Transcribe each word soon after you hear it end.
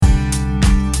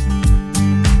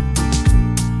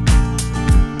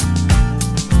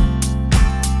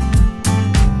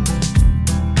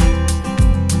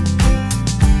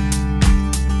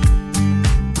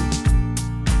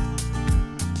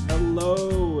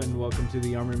to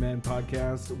the Armored Men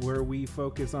podcast, where we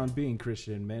focus on being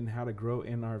Christian men, how to grow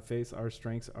in our faith, our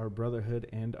strengths, our brotherhood,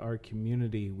 and our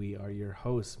community. We are your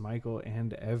hosts, Michael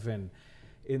and Evan.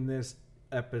 In this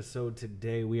episode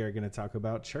today, we are going to talk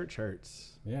about church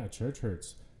hurts. Yeah, church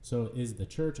hurts. So is the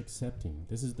church accepting?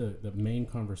 This is the main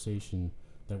conversation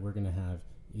that we're going to have.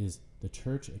 Is the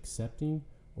church accepting,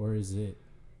 or is it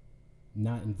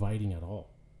not inviting at all?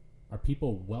 Are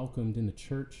people welcomed in the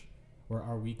church, or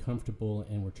are we comfortable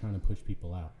and we're trying to push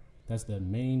people out? That's the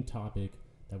main topic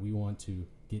that we want to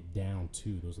get down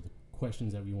to. Those are the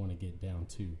questions that we want to get down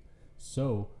to.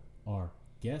 So our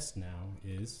guest now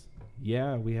is...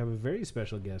 Yeah, we have a very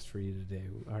special guest for you today.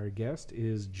 Our guest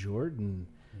is Jordan.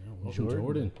 Yeah, welcome,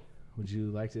 Jordan. Would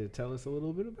you like to tell us a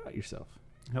little bit about yourself?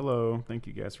 Hello, thank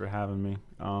you guys for having me.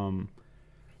 I'm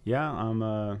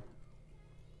a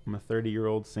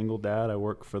 30-year-old single dad. I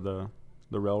work for the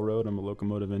railroad. I'm a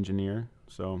locomotive engineer,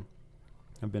 so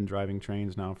I've been driving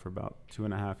trains now for about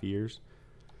 2.5 years.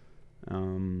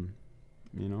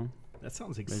 That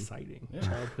sounds exciting. Yeah.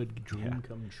 Childhood dream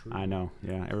come true. I know.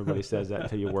 Yeah, everybody says that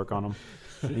until you work on them.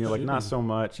 And you're like, not so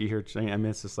much. You hear train. I mean,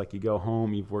 it's just like you go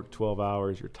home, you've worked 12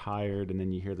 hours, you're tired, and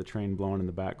then you hear the train blowing in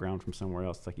the background from somewhere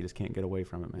else. It's like you just can't get away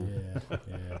from it, man.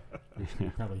 Yeah.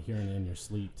 You're probably hearing it in your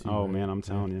sleep too. Oh, right? man, I'm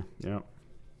telling you. Yep.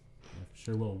 Yeah,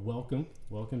 sure. Well, welcome.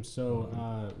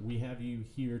 So we have you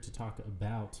here to talk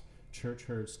about church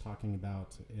hurts, talking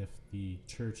about if the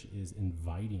church is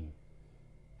inviting.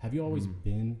 Have you always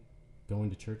been going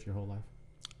to church your whole life?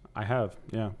 I have,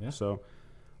 yeah. So,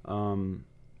 I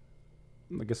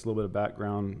guess a little bit of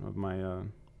background of my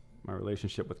my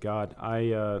relationship with God.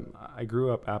 I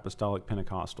grew up apostolic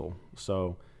Pentecostal,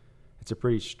 so it's a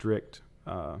pretty strict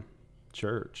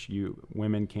church.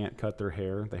 Women can't cut their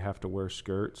hair; they have to wear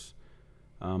skirts.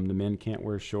 The men can't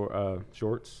wear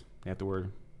shorts; they have to wear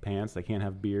pants. They can't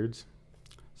have beards.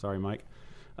 Sorry, Mike.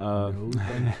 No,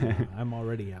 thank you. I'm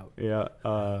already out. Yeah,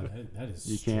 that is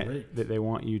you strict. can't. They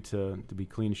want you to be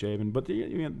clean shaven. But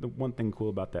the one thing cool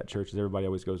about that church is everybody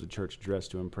always goes to church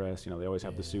dressed to impress. They always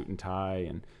have the suit and tie,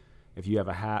 and if you have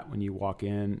a hat when you walk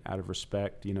in, out of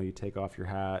respect, you take off your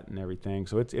hat and everything.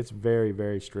 So it's very,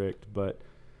 very strict. But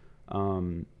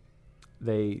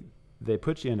they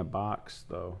put you in a box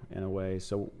though, in a way.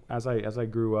 So as I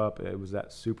grew up, it was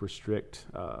that super strict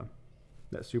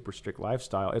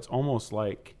lifestyle. It's almost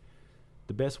like,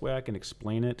 the best way I can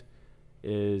explain it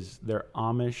is they're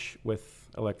Amish with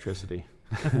electricity.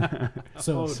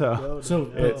 So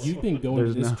you've been going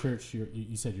to this church,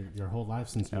 you said your whole life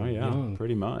since you were young.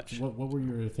 Pretty much. What were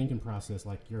your thinking process?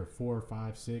 Like you're 4,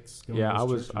 5, 6? I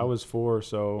was 4.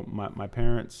 So my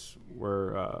parents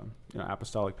were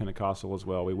apostolic Pentecostal as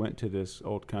well. We went to this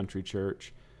old country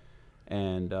church,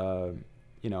 and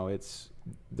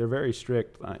they're very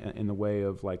strict in the way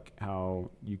of like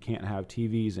how you can't have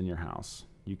TVs in your house.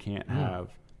 You can't have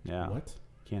what?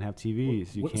 Can't have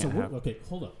TVs. Okay,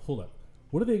 hold up.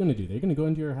 What are they going to do? They're going to go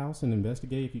into your house and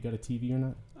investigate if you got a TV or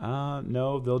not?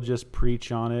 No, they'll just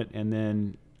preach on it, and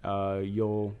then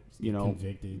you'll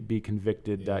be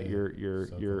convicted that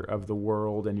you're of the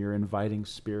world and you're inviting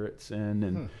spirits in,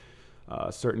 and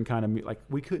certain kind of like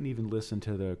we couldn't even listen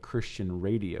to the Christian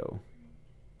radio.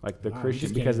 Like the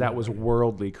Christian, because that was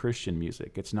worldly Christian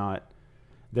music. It's not.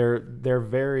 They're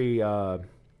very.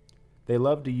 They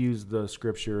love to use the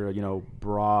scripture.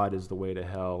 Broad is the way to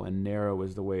hell, and narrow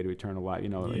is the way to eternal life.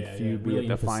 And few be it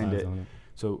to find it.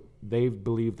 So they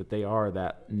believe that they are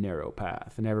that narrow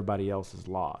path, and everybody else is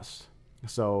lost.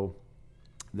 So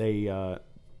they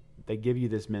give you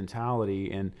this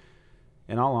mentality, and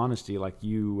in all honesty, like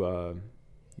you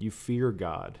fear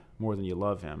God more than you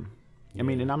love Him. I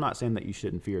mean, and I'm not saying that you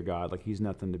shouldn't fear God. Like He's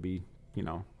nothing to be,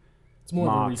 it's more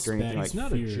mocked or anything. He's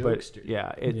not a jokester.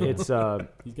 But it's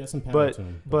He's got some power to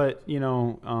him. But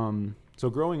so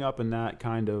growing up in that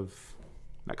kind of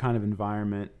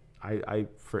environment, I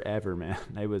forever, man,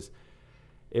 it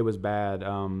was bad.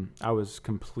 I was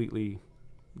completely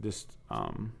just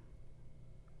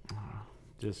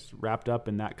wrapped up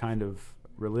in that kind of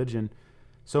religion.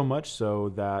 So much so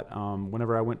that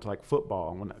whenever I went to like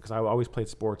football, because I always played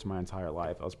sports my entire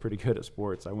life, I was pretty good at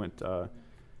sports. I went to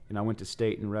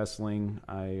state in wrestling.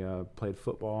 I played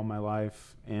football all my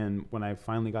life, and when I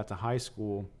finally got to high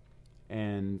school,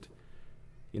 and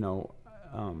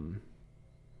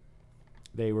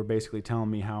they were basically telling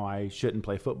me how I shouldn't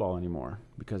play football anymore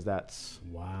because that's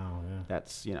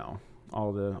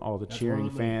all the cheering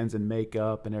fans and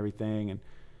makeup and everything, and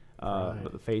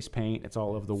but the face paint, it's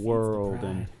all over the world,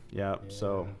 and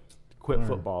so quit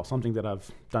football, something that I've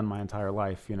done my entire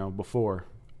life, before,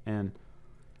 and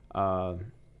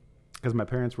because my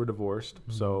parents were divorced,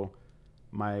 so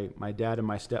my dad and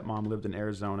my stepmom lived in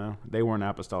Arizona. They weren't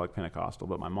apostolic Pentecostal,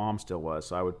 but my mom still was.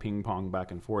 So I would ping pong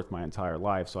back and forth my entire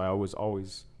life. So I was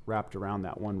always wrapped around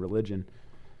that one religion.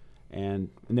 And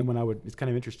then it's kind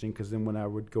of interesting because then when I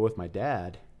would go with my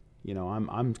dad, you know,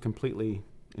 I'm completely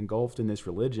engulfed in this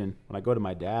religion. When I go to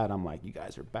my dad, I'm like, you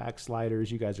guys are backsliders.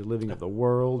 You guys are living of the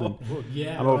world. And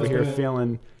I'm over here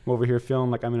feeling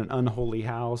like I'm in an unholy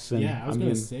house. And I was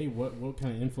going to say, what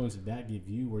kind of influence did that give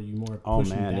you? Were you more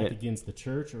pushing back against the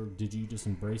church, or did you just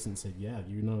embrace it and say, yeah,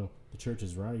 you know, the church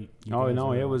is right? It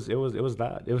was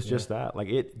that. It was just that.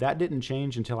 Like that didn't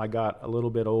change until I got a little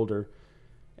bit older.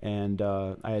 And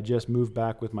I had just moved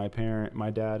back with my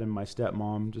dad and my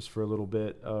stepmom, just for a little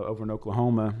bit over in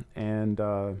Oklahoma. And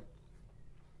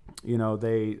you know,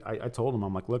 I told them,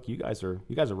 I'm like, look, you guys are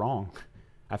wrong.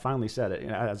 I finally said it. You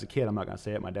know, as a kid, I'm not gonna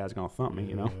say it. My dad's gonna thump me,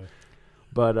 you know.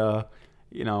 But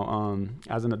you know,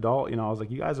 as an adult, you know, I was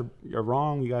like, you guys are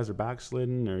wrong. You guys are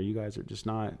backslidden, or you guys are just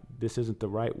not. This isn't the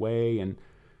right way. And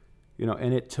you know,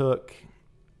 and it took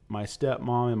my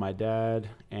stepmom and my dad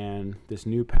and this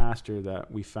new pastor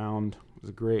that we found was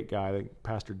a great guy,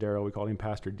 Pastor Darrell. We called him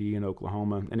Pastor D in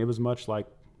Oklahoma, and it was much like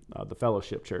the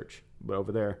Fellowship Church, but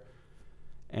over there.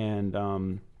 And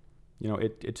you know,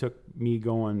 it took me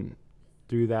going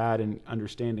through that and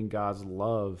understanding God's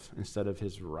love instead of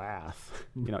His wrath.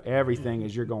 You know, everything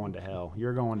is, you're going to hell.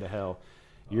 You're going to hell.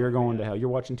 You're going to hell. You're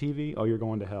watching TV. Oh, you're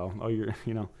going to hell. Oh, you're,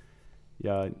 you know,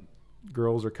 yeah.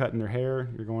 Girls are cutting their hair,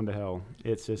 you're going to hell.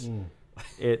 It's just,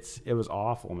 it was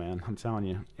awful, man. I'm telling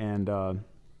you. And the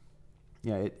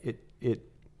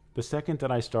second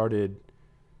that I started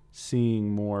seeing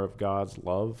more of God's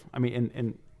love, I mean,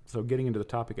 and so getting into the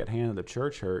topic at hand of the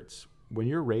church hurts, when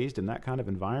you're raised in that kind of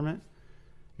environment,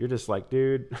 you're just like,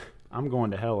 dude, I'm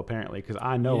going to hell apparently, because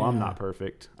I know I'm not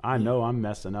perfect. I know I'm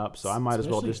messing up, so I might as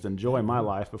well just enjoy my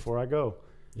life before I go.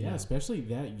 Yeah, especially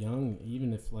that young,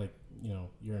 even if like, you know,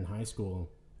 you're in high school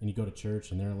and you go to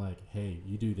church and they're like, hey,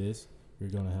 you do this,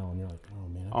 you're going to hell. And you're like,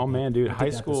 oh man. Dude,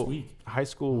 high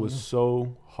school was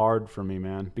so hard for me,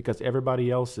 man, because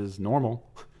everybody else is normal.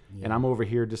 Yeah. And I'm over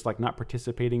here just like not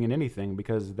participating in anything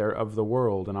because they're of the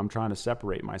world and I'm trying to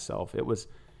separate myself. It was,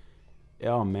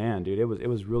 oh man, dude, it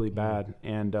was really bad.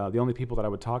 And the only people that I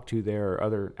would talk to there are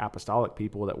other apostolic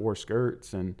people that wore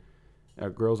skirts, and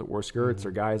girls that wore skirts,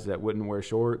 or guys that wouldn't wear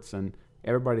shorts. And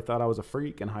everybody thought I was a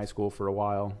freak in high school for a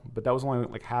while, but that was only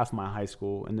like half my high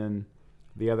school. And then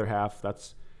the other half,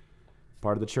 that's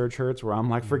part of the church hurts, where I'm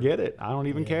like, forget it. I don't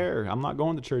even care. I'm not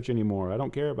going to church anymore. I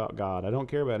don't care about God. I don't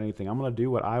care about anything. I'm going to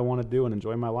do what I want to do and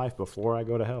enjoy my life before I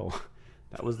go to hell.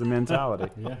 That was the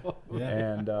mentality.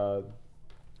 And,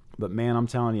 but man, I'm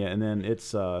telling you, and then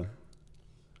it's, through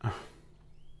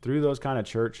those kind of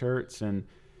church hurts and,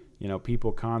 you know,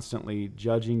 people constantly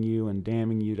judging you and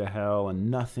damning you to hell,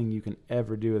 and nothing you can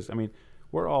ever do is, I mean,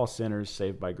 we're all sinners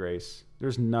saved by grace.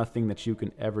 There's nothing that you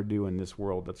can ever do in this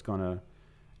world that's going to,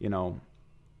 you know,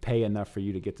 pay enough for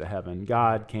you to get to heaven.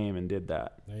 God came and did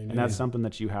that. Amen. And that's something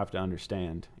that you have to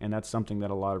understand. And that's something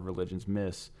that a lot of religions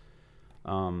miss.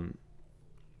 And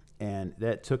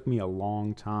that took me a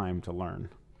long time to learn.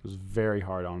 It was very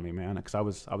hard on me, man, because I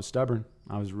was stubborn.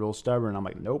 I was real stubborn. I'm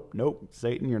like, nope,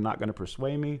 Satan, you're not going to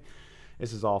persuade me.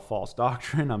 This is all false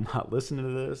doctrine. I'm not listening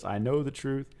to this. I know the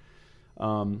truth.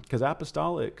 Because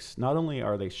apostolics, not only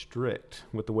are they strict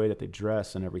with the way that they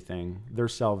dress and everything, their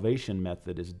salvation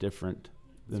method is different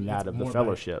than that of the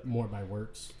fellowship. More by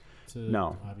works?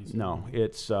 No.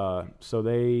 It's so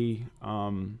they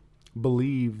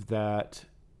believe that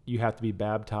you have to be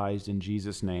baptized in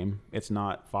Jesus' name. It's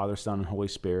not Father, Son, and Holy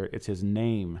Spirit. It's His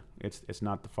name. It's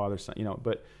not the Father, Son. You know,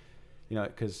 but you know,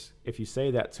 because if you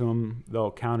say that to them,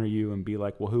 they'll counter you and be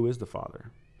like, "Well, who is the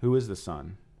Father? Who is the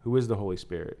Son? Who is the Holy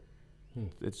Spirit?"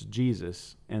 It's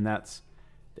Jesus, and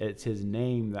it's His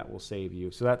name that will save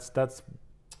you. So that's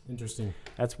interesting.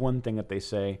 That's one thing that they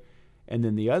say. And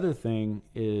then the other thing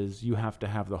is you have to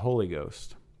have the Holy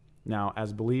Ghost. Now,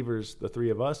 as believers, the three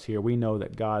of us here, we know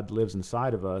that God lives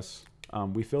inside of us.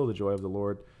 We feel the joy of the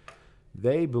Lord.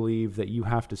 They believe that you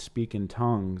have to speak in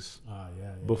tongues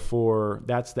before.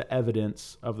 That's the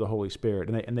evidence of the Holy Spirit,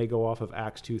 and they go off of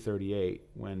Acts 2:38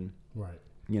 when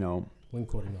you know, when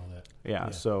quoting all that. Yeah.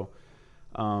 So,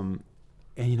 and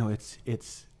you know,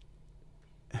 it's.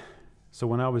 So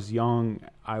when I was young,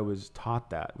 I was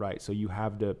taught that, right? So you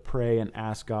have to pray and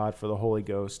ask God for the Holy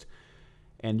Ghost,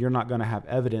 and you're not going to have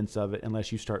evidence of it unless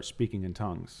you start speaking in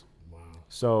tongues. Wow.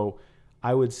 So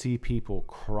I would see people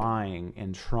crying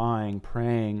and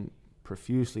praying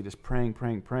profusely, just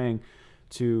praying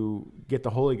to get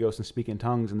the Holy Ghost and speak in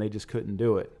tongues, and they just couldn't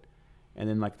do it. And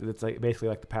then like it's like basically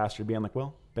like the pastor being like,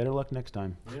 well, better luck next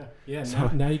time. Yeah. So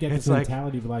now you get this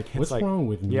mentality of like, what's wrong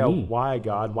with me? Yeah, why,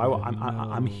 God? Why?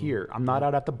 I'm here. I'm not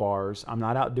out at the bars. I'm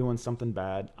not out doing something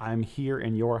bad. I'm here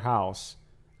in your house,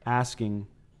 asking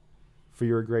for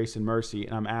your grace and mercy,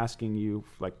 and I'm asking you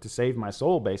like to save my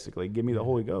soul. Basically, give me the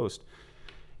Holy Ghost.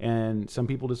 And some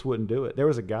people just wouldn't do it. There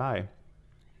was a guy.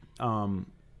 Man,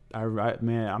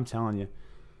 I'm telling you,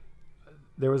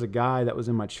 there was a guy that was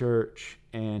in my church,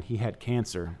 and he had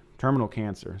cancer, terminal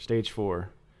cancer, stage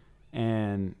 4.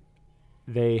 And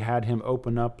they had him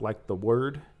open up like the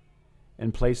word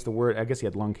and place the word. I guess he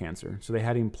had lung cancer. So they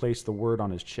had him place the word on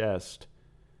his chest,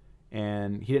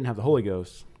 and he didn't have the Holy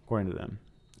Ghost, according to them.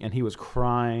 And he was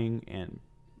crying, and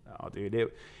oh, dude,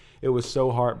 it was so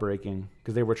heartbreaking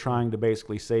because they were trying to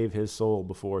basically save his soul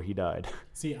before he died.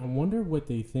 See, I wonder what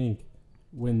they think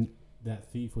when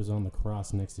that thief was on the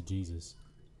cross next to Jesus,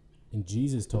 and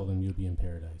Jesus told him you'll be in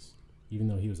paradise, even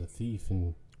though he was a thief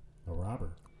and a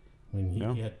robber. I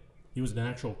mean, he was an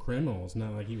actual criminal. It's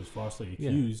not like he was falsely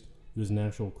accused. He was an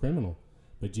actual criminal.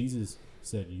 But Jesus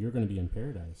said, you're going to be in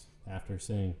paradise after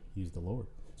saying he's the Lord.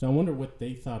 So I wonder what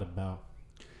they thought about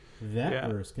that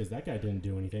verse, because that guy didn't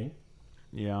do anything.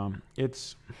 Yeah,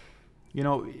 it's,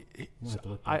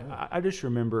 I just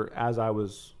remember as I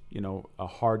was, a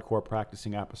hardcore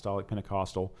practicing apostolic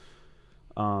Pentecostal,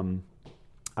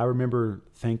 I remember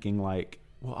thinking like,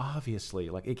 well, obviously,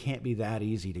 like it can't be that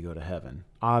easy to go to heaven.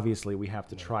 Obviously, we have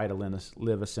to try to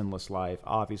live a sinless life.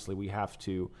 Obviously, we have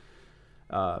to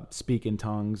speak in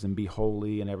tongues and be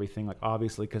holy and everything. Like,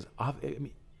 obviously, because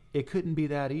it couldn't be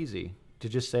that easy to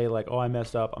just say like, oh, I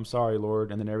messed up. I'm sorry,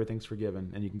 Lord. And then everything's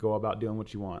forgiven and you can go about doing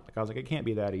what you want. Like, I was like, it can't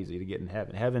be that easy to get in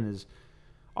heaven. Heaven is,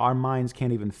 our minds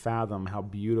can't even fathom how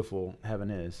beautiful heaven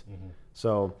is. Mm-hmm.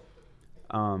 So,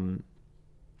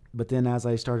 but then as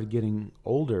I started getting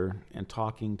older and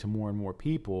talking to more and more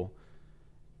people,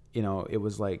 it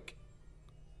was like,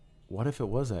 what if it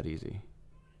was that easy?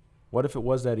 What if it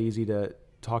was that easy to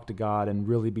talk to God and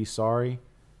really be sorry,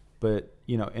 but,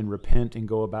 and repent and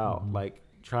go about? Mm-hmm. Like,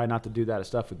 try not to do that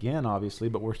stuff again, obviously,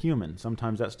 but we're human.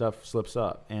 Sometimes that stuff slips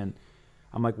up. And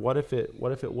I'm like, what if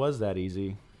it was that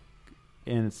easy?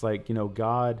 And it's like,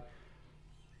 God,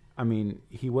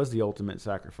 he was the ultimate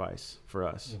sacrifice for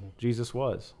us. Mm-hmm. Jesus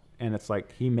was. And it's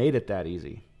like, he made it that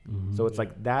easy. Mm-hmm. So it's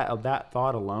like that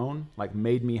thought alone, like,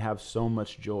 made me have so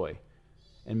much joy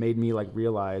and made me like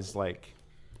realize like,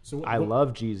 I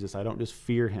love Jesus. I don't just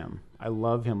fear him. I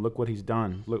love him. Look what he's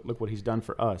done. Look what he's done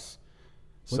for us.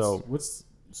 So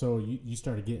you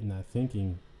started getting that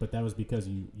thinking, but that was because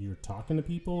you're talking to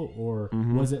people, or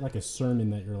mm-hmm. was it like a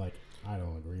sermon that you're like, I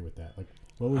don't agree with that? Like,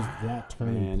 what was that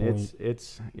turning point? So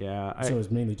it was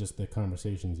mainly just the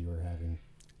conversations you were having.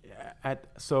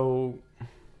 So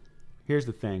here's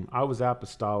the thing. I was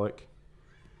apostolic,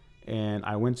 and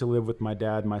I went to live with my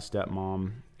dad and my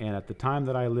stepmom. And at the time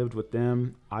that I lived with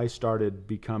them, I started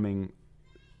becoming,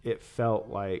 it felt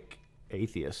like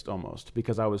atheist almost,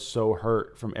 because I was so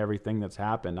hurt from everything that's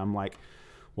happened. I'm like,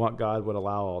 what God would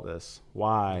allow all this?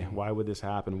 Why? Why would this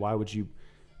happen? Why would you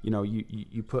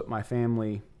put my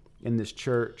family in this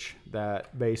church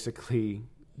that basically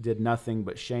did nothing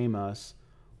but shame us?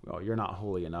 Well, you're not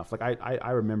holy enough. Like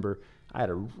I remember I had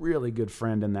a really good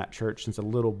friend in that church since a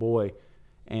little boy,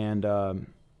 and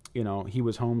he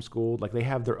was homeschooled. Like, they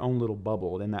have their own little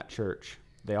bubble in that church.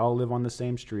 They all live on the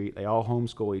same street. They all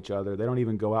homeschool each other. They don't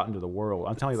even go out into the world.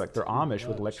 I'm telling you, like, they're Amish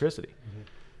with electricity. Mm-hmm.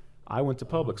 I went to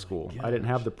public school. I didn't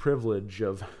have the privilege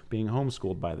of being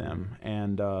homeschooled by them.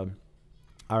 And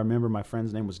I remember my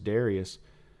friend's name was Darius,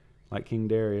 like King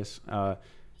Darius.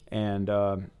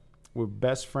 We're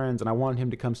best friends, and I wanted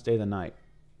him to come stay the night,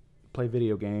 play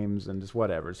video games and just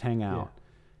whatever, just hang out. Yeah.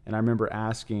 And I remember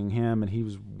asking him, and he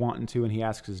was wanting to, and he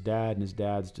asks his dad, and his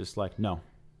dad's just like, no,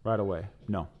 right away,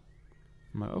 no.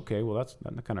 I'm like, okay, well,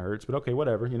 that kind of hurts, but okay,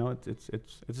 whatever, it's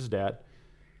his dad.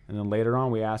 And then later on,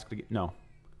 we asked again, no.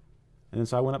 And then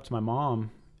so I went up to my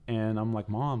mom, and I'm like,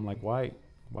 Mom, like, why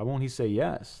won't he say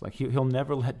yes? Like, he'll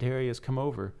never let Darius come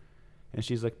over. And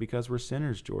she's like, because we're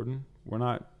sinners, Jordan.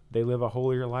 They live a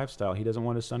holier lifestyle. He doesn't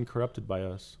want his son corrupted by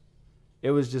us.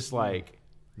 It was just like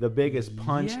the biggest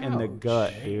punch in the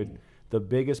gut, dude. The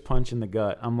biggest punch in the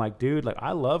gut. I'm like, dude, like,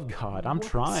 I love God. I'm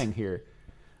trying here.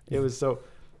 It was so.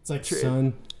 It's like,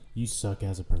 son, you suck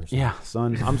as a person. Yeah,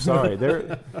 son, I'm sorry.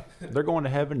 They're going to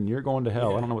heaven and you're going to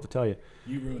hell. Yeah. I don't know what to tell you.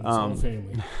 You ruined his whole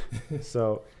family.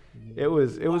 So it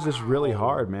was just really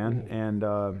hard, man. And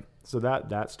so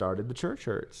that started the church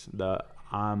hurts.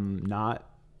 I'm not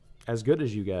as good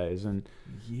as you guys, and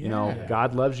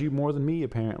God loves you more than me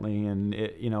apparently, and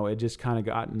it just kind of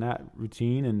got in that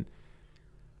routine. And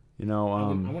You know,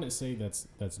 I wouldn't say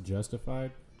that's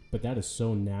justified, but that is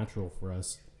so natural for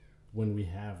us when we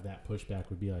have that pushback.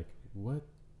 Would be like, what,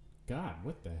 God,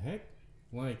 what the heck?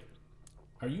 Like,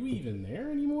 are you even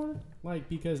there anymore? Like,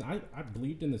 because I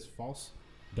believed in this false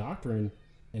doctrine,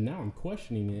 and now I'm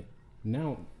questioning it.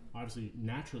 Now, obviously,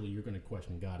 naturally, you're going to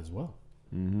question God as well.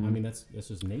 Mm-hmm. I mean, that's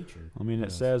just nature. I mean,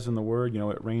 it says in the Word, you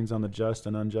know, it rains on the just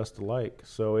and unjust alike.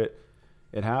 So it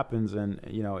happens, and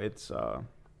you know, it's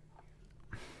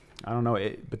I don't know,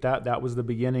 but that was the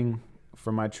beginning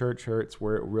for my church hurts,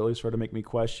 where it really started to make me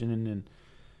question. And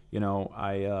you know,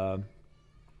 I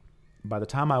by the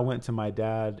time I went to my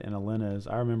dad and Elena's,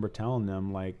 I remember telling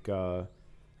them, like,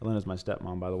 Elena's my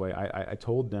stepmom, by the way. I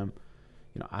told them,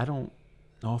 you know, I don't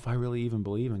know if I really even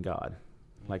believe in God.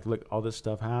 Like, look, all this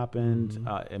stuff happened.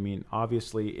 Mm-hmm. I mean,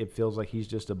 obviously, it feels like he's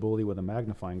just a bully with a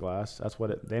magnifying glass. That's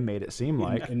what they made it seem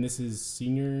like. And this is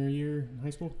senior year in high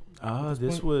school? I'm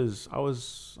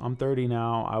 30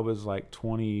 now. I was like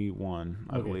 21,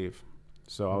 I believe.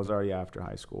 So I was already after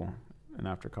high school and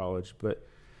after college. But,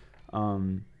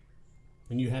 and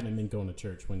you hadn't been going to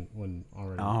church when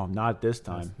already? Oh, not at this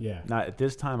time. Yeah. Not at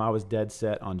this time. I was dead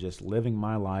set on just living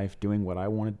my life, doing what I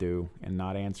want to do, and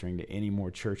not answering to any more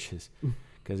churches.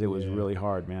 Because it was really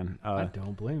hard, man. I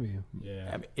don't blame you. Yeah,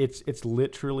 I mean, it's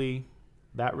literally,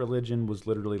 that religion was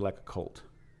literally like a cult.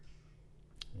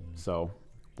 So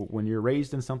when you're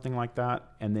raised in something like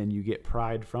that, and then you get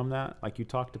pride from that, like you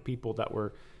talk to people that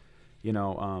were, you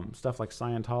know, stuff like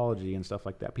Scientology and stuff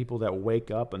like that. People that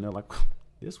wake up and they're like,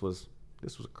 this was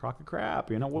a crock of crap.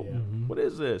 You know, what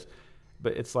is this?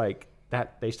 But it's like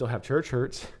that they still have church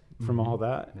hurts from all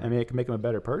that. Right. I mean, it can make them a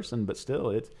better person, but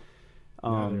still, it's.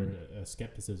 Now they're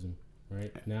skepticism,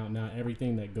 right? Now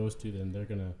everything that goes to them, they're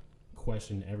gonna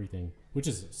question everything,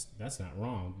 that's not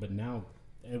wrong. But now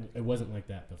it wasn't like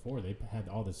that before. They had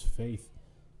all this faith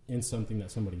in something that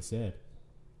somebody said,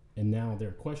 and now they're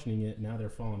questioning it. Now they're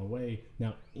falling away.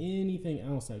 Now anything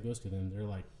else that goes to them, they're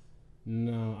like,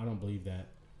 no, I don't believe that.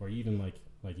 Or even like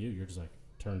you're just like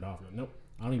turned off. Like, nope,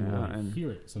 I don't even want to hear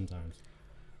it sometimes.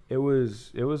 It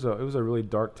was a really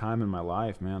dark time in my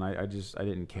life, man. I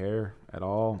didn't care at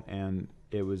all, and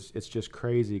it's just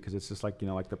crazy because it's just like, you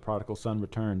know, like the prodigal son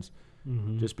returns.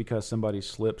 Mm-hmm. Just because somebody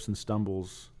slips and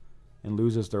stumbles and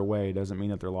loses their way doesn't mean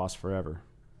that they're lost forever.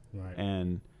 Right.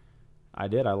 And I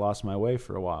lost my way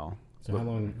for a while. So how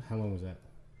long was that?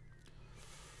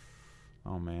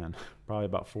 Oh man, probably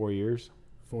about 4 years.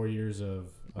 4 years of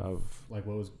like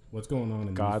what's going on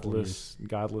in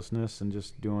godlessness, and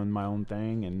just doing my own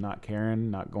thing and not caring,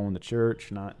 not going to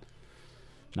church, not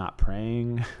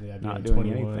praying, not doing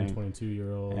 21, anything.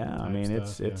 22-year-old. Yeah, I mean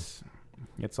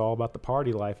it's all about the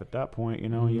party life at that point. You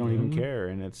know, you don't even care,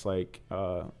 and it's like.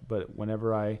 But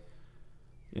whenever I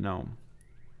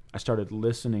started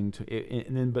listening to it,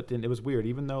 and then it was weird.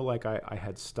 Even though like I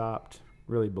had stopped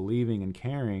really believing and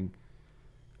caring.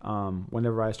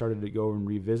 Whenever I started to go and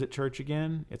revisit church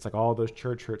again, it's like all those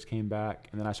church hurts came back,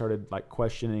 and then I started like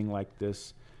questioning like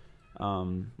this,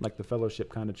 like the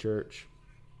fellowship kind of church,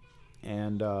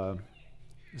 and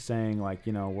saying like,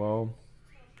 you know, well,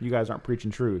 you guys aren't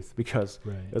preaching truth, because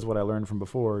that's what I learned from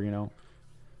before, you know.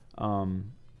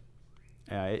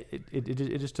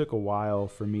 It just took a while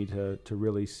for me to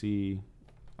really see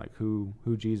like who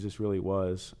Jesus really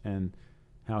was, and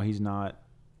how he's not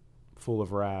full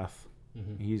of wrath.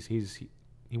 Mm-hmm.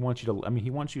 He wants you to. I mean,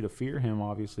 he wants you to fear him,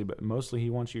 obviously, but mostly he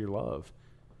wants you to love.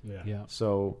 Yeah.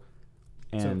 So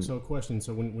a question.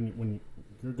 So when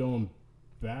you're going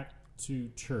back to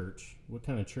church, what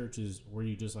kind of churches were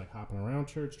you just like hopping around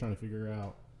church trying to figure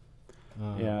out?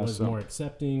 Was more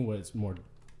accepting? Was more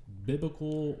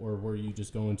biblical, or were you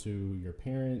just going to your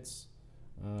parents'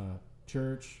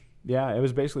 church? Yeah, it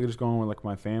was basically just going where like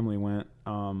my family went.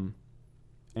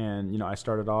 And, you know, I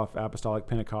started off Apostolic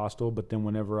Pentecostal, but then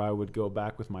whenever I would go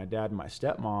back with my dad and my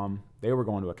stepmom, they were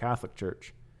going to a Catholic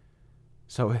church.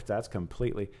 So that's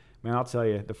completely, man, I'll tell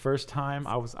you, the first time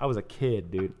I was a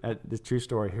kid, dude. This true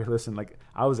story here. Listen, like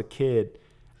I was a kid.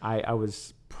 I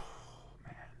was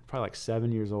probably like 7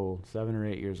 or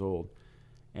 8 years old.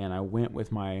 And I went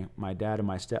with my dad and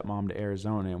my stepmom to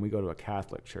Arizona, and we go to a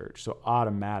Catholic church. So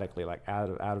automatically, like out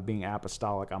of being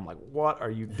apostolic, I'm like, what are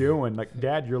you doing? Like,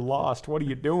 Dad, you're lost. What are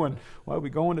you doing? Why are we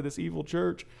going to this evil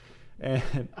church?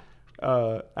 And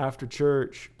after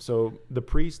church, so the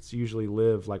priests usually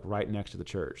live like right next to the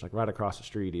church, like right across the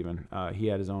street even. He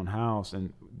had his own house,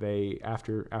 and they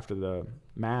after the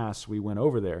mass, we went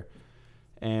over there.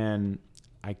 And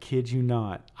I kid you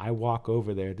not, I walk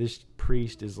over there. This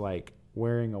priest is like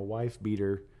wearing a wife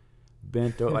beater,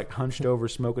 bent like hunched over,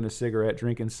 smoking a cigarette,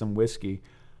 drinking some whiskey.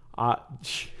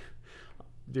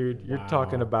 Dude, you're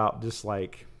talking about just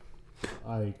like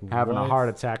having a heart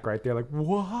attack right there. Like,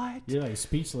 what? You're like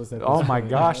speechless. Oh my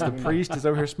gosh, the priest is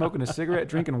over here smoking a cigarette,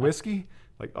 drinking whiskey.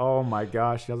 Like, oh my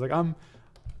gosh. I was like,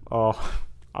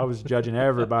 I was judging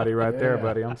everybody right there,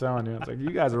 buddy. I'm telling you. It's like,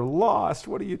 you guys are lost.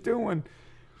 What are you doing?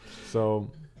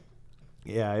 So,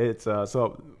 yeah, it's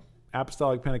so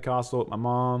Apostolic Pentecostal with my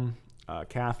mom,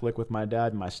 Catholic with my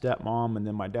dad and my stepmom, and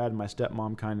then my dad and my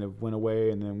stepmom kind of went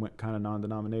away and then went kind of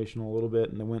non-denominational a little bit,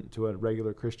 and then went to a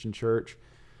regular Christian church.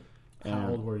 How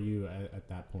old were you at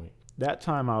that point? That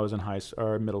time I was in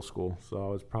middle school, so I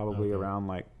was probably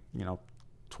around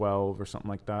 12 or something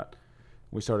like that.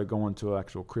 We started going to an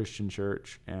actual Christian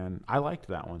church, and I liked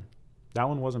that one. That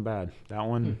one wasn't bad. That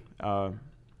one,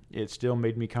 it still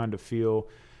made me kind of feel,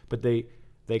 but they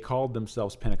called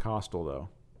themselves Pentecostal though.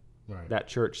 Right. That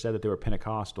church said that they were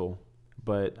Pentecostal,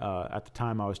 but at the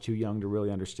time I was too young to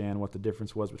really understand what the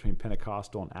difference was between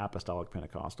Pentecostal and Apostolic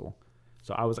Pentecostal.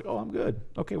 So I was like, oh, I'm good.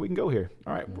 Okay, we can go here.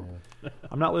 All right. Yeah.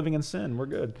 I'm not living in sin. We're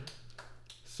good.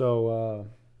 So,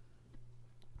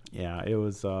 it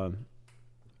was,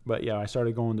 but yeah, I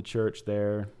started going to church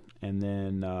there. And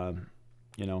then,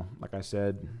 like I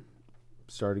said,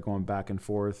 started going back and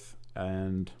forth.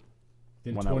 And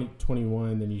then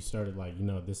 2021, then you started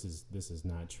this is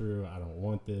not true. I don't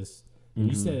want this. And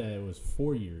you said that it was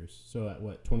 4 years. So at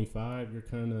what, 25, you're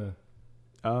kind of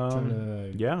trying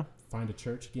to find a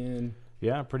church again?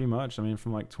 Yeah, pretty much. I mean,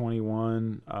 from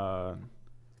 21 to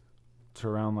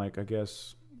around I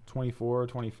guess 24,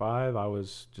 25, I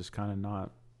was just kind of not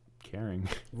caring.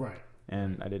 Right.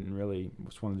 And I didn't really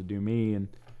just wanted to do me. And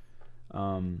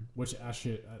which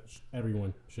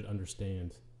everyone should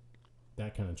understand.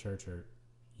 That kind of church hurt.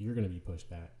 You're going to be pushed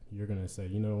back. You're going to say,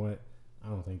 you know what? I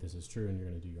don't think this is true, and you're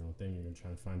going to do your own thing. You're going to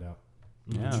try and find out.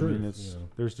 Yeah, I mean,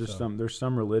 there's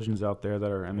some religions out there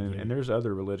that are, and there's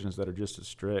other religions that are just as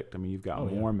strict. I mean, you've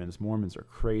got Mormons. Yeah. Mormons are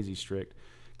crazy strict.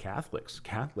 Catholics,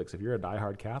 if you're a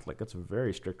diehard Catholic, that's a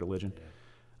very strict religion.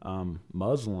 Yeah.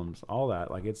 Muslims, all that.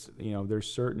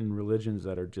 There's certain religions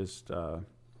that are just, they'll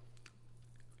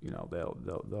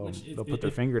put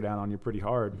their finger down on you pretty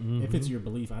hard. Mm-hmm. If it's your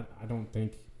belief, I don't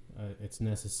think it's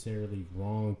necessarily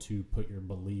wrong to put your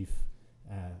belief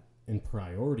in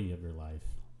priority of your life.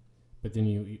 But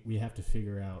then we have to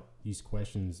figure out these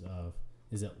questions of,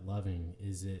 is it loving?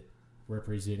 Is it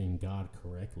representing God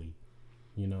correctly?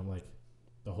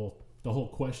 The whole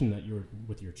question that you're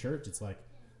with your church, it's like,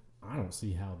 I don't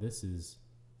see how this is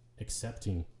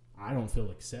accepting. I don't feel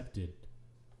accepted.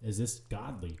 Is this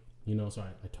godly? So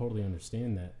I totally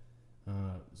understand that.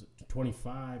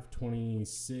 25,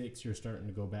 26, you're starting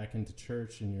to go back into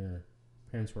church, and your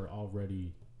parents were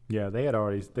already... Yeah, they've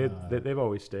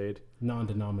always stayed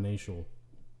non-denominational,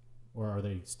 or are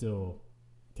they still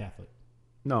Catholic?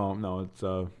 No, it's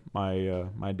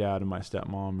my dad and my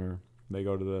stepmom they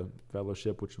go to the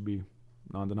fellowship, which would be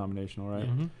non-denominational, right?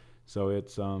 Mm-hmm. So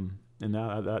it's and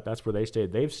that's where they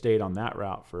stayed. They've stayed on that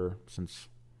route since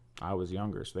I was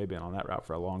younger, so they've been on that route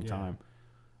for a long time.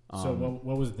 So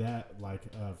what was that like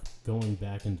of going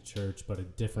back into church, but a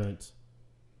different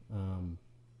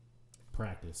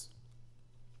practice?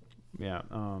 Yeah.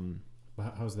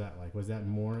 How's that like? Was that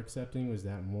more accepting? Was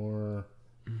that more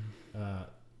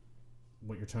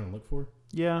what you're trying to look for?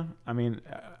 Yeah, I mean,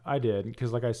 I did,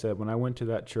 because like I said, when I went to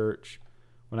that church,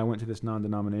 when I went to this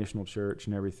non-denominational church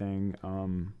and everything,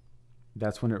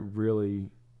 that's when it really,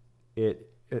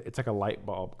 it's like a light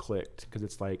bulb clicked, because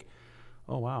it's like,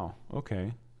 oh wow,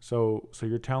 okay, so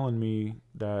you're telling me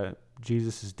that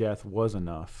Jesus' death was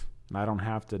enough, and I don't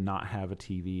have to not have a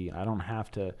TV,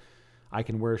 I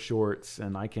can wear shorts,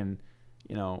 and I can,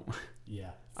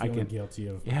 I can guilty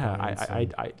of I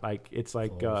like it's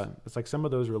like some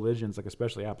of those religions, like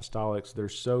especially apostolics, they're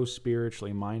so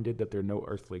spiritually minded that they're no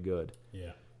earthly good.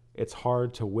 Yeah, it's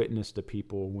hard to witness to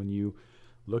people when you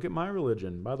look at my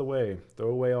religion. By the way, throw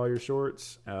away all your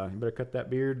shorts. You better cut that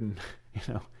beard, and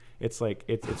it's like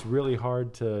it's really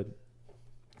hard to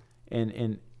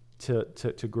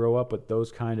to grow up with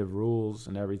those kind of rules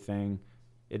and everything.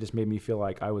 It just made me feel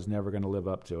like I was never going to live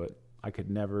up to it. I could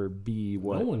never be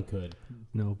what... No one could.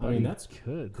 Nobody that's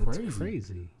could. Crazy. That's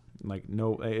crazy. Like,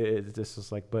 no, it's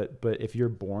just like, but if you're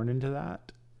born into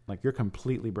that, like, you're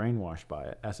completely brainwashed by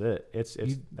it. That's it. That's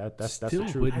the truth.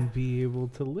 Still wouldn't be able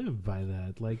to live by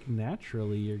that. Like,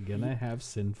 naturally, you're going to have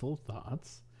sinful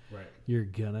thoughts. Right. You're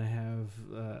going to have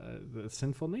the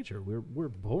sinful nature. We're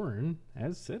born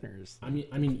as sinners. I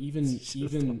mean, even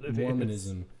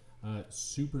Mormonism...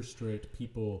 super strict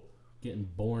people getting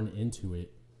born into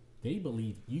it. They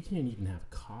believe you can't even have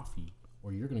coffee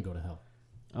or you're going to go to hell.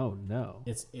 Oh no.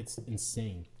 It's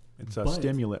insane. It's a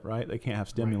stimulant, right? They can't have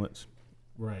stimulants.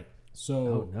 Right.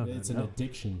 So it's an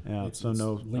addiction. Yeah. It's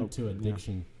linked to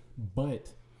addiction. Yeah. But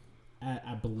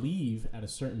I believe at a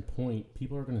certain point,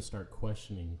 people are going to start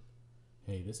questioning,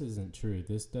 hey, this isn't true.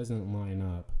 This doesn't line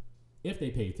up. If they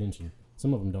pay attention.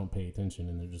 Some of them don't pay attention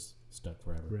and they're just stuck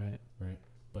forever. Right. Right.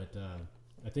 But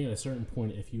I think at a certain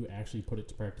point, if you actually put it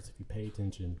to practice, if you pay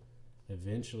attention,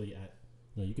 eventually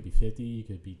you could be 50, you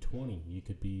could be 20, you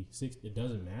could be 60. It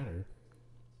doesn't matter.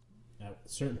 At a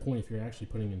certain point, if you're actually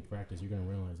putting it in practice, you're going to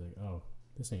realize, like, oh,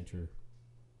 this ain't true.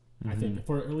 Mm-hmm. I think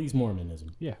for at least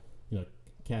Mormonism. Yeah.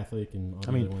 Catholic and all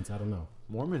the other ones, I don't know.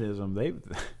 Mormonism,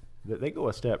 they go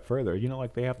a step further.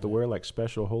 Like they have to wear like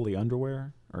special holy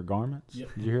underwear or garments.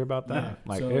 Yep. Did you hear about that? Yeah.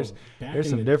 Like so there's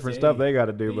some different stuff they got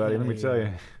to do, buddy. Let me tell you.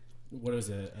 What is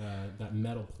it? That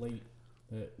metal plate,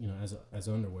 as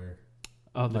underwear.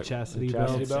 Oh, the chastity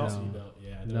belt.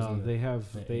 Yeah. No, they have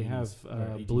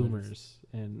bloomers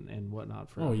and whatnot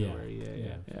for underwear.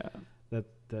 Yeah. That.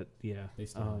 They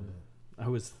still I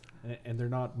was, and they're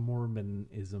not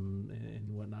Mormonism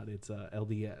and whatnot. It's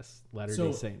LDS,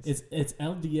 Latter-day Saints. It's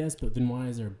LDS, but then why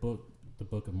is there a book, the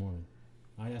Book of Mormon?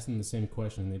 I asked them the same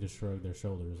question, and they just shrugged their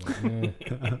shoulders.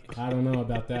 Like, I don't know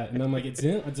about that. And I'm like, it's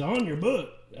on your book.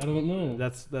 I don't know.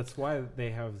 That's why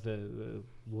they have the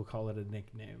we'll call it a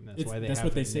nickname. That's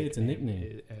what they say. It's a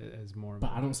nickname as Mormon.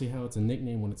 But I don't see how it's a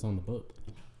nickname when it's on the book.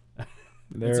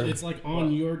 It's like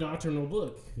on your doctrinal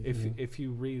book. If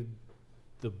you read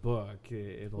the book,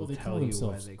 it'll tell you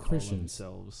why they call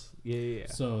themselves. Yeah.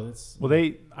 So that's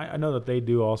I know that they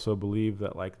do also believe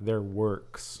that like their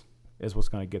works is what's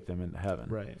going to get them into heaven.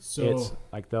 Right. So it's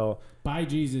like by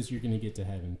Jesus you're going to get to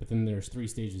heaven, but then there's 3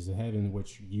 stages of heaven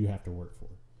which you have to work for.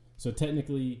 So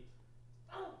technically,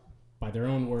 by their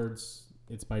own words,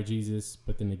 it's by Jesus,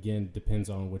 but then again, it depends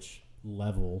on which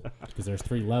level, because there's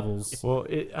 3 levels. Well,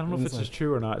 I don't know if it's just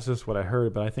true or not. It's just what I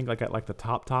heard, but I think like at like the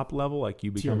top level, like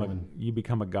you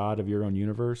become a god of your own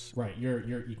universe. Right,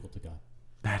 you're equal to God.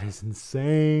 That is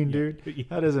insane, dude.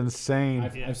 That is insane.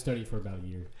 I've studied for about a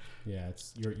year. Yeah,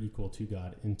 you're equal to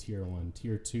God in tier 1.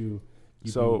 Tier 2,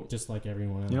 be just like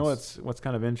everyone else. You know what's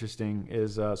kind of interesting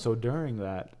is so during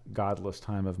that godless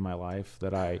time of my life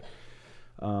that I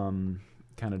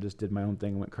kind of just did my own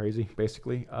thing and went crazy,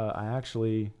 basically. I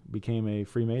actually became a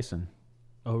Freemason.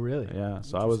 Oh, really? Yeah.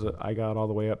 So I got all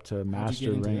the way up to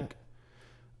master rank.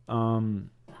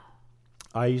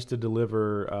 I used to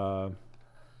deliver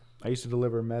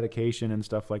medication and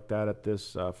stuff like that at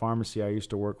this pharmacy I used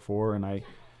to work for, and I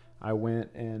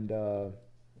went and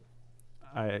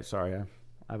I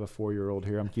have a 4-year-old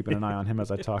here. I'm keeping an eye on him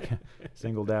as I talk.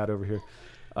 Single dad over here.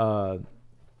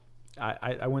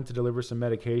 I went to deliver some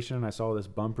medication, and I saw this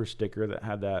bumper sticker that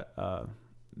had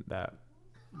that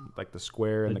like the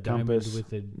square and the compass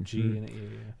with a G in it.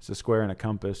 Yeah. It's a square and a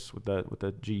compass with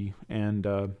the G, and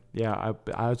I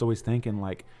was always thinking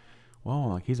like, whoa,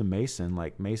 like he's a Mason.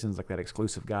 Like Mason's like that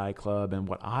exclusive guy club, and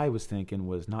what I was thinking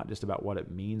was not just about what it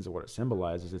means or what it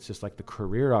symbolizes. It's just like the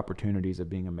career opportunities of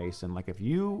being a Mason. Like if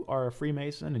you are a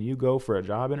Freemason and you go for a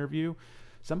job interview,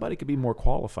 somebody could be more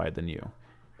qualified than you.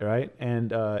 Right.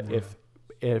 And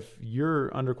if you're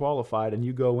underqualified and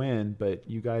you go in, but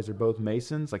you guys are both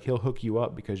Masons, like he'll hook you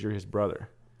up because you're his brother.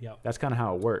 Yeah. That's kind of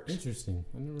how it works. Interesting.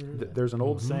 I never heard that. There's an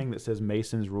old saying that says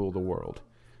Masons rule the world.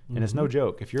 And it's no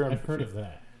joke. I've heard of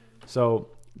that. So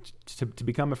to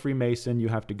become a Freemason, you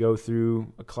have to go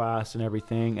through a class and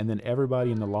everything. And then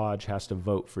everybody in the lodge has to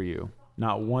vote for you.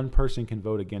 Not one person can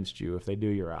vote against you. If they do,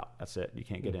 you're out. That's it. You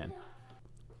can't get in.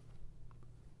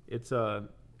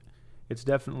 It's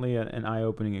definitely an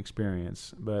eye-opening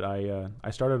experience, but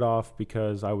I started off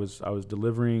because I was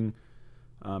delivering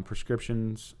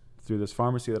prescriptions through this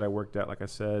pharmacy that I worked at, like I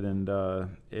said, and I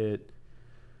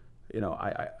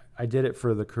did it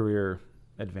for the career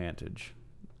advantage.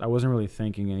 I wasn't really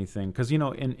thinking anything because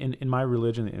in my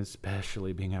religion,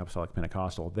 especially being Apostolic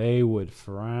Pentecostal, they would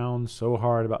frown so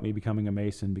hard about me becoming a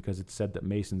Mason because it said that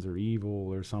Masons are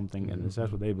evil or something, and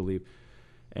that's what they believe,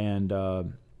 and.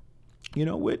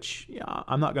 Which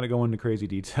I'm not going to go into crazy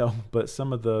detail, but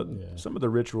some of the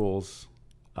rituals,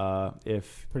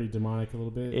 if pretty demonic a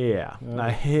little bit. Yeah,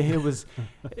 it was.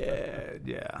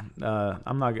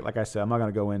 I'm not, like I said, I'm not going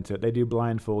to go into it. They do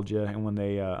blindfold you, and when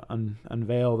they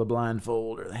unveil the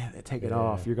blindfold or they take it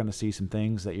off, you're going to see some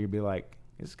things that you'd be like,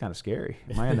 this is kind of scary.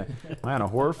 Am I on a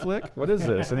horror flick? What is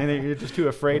this? And then you're just too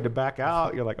afraid to back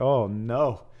out. You're like, oh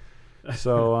no.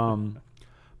 So.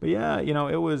 But yeah,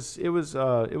 it was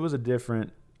a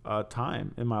different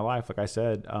time in my life, like I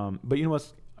said. But you know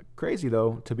what's crazy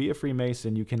though? To be a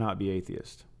Freemason, you cannot be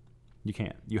atheist. You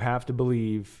can't. You have to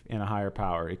believe in a higher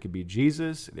power. It could be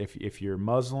Jesus. If you're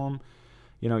Muslim,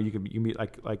 you can be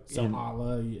like so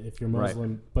Allah if you're Muslim,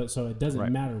 right. But so it doesn't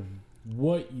right. matter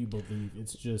what you believe.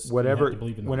 It's just whatever.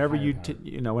 Whenever you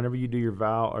whenever you do your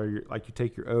vow or you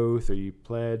take your oath or you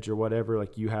pledge or whatever,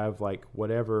 like you have like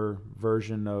whatever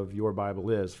version of your Bible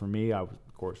is. For me, I was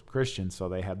of course Christian, so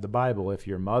they have the Bible. If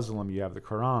you're Muslim, you have the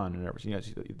Quran and everything.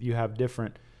 You have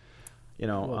different.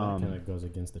 Well, that kind of goes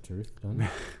against the truth, doesn't it?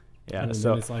 Yeah, and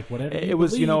so it's like whatever it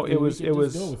was, believe, it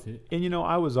was, go with it. And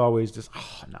I was always just,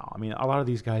 no. I mean, a lot of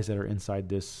these guys that are inside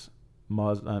this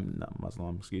not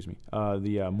Muslim, excuse me,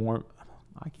 more,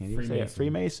 I can't even say it,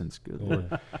 Freemasons. Good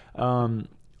Lord. A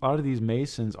lot of these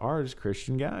Masons are just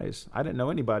Christian guys. I didn't know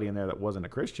anybody in there that wasn't a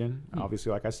Christian.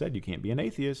 Obviously, like I said, you can't be an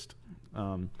atheist.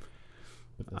 I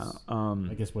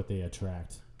guess what they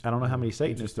attract. I don't know how many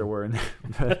Satanists there were in there,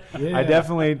 but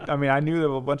I knew that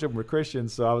a bunch of them were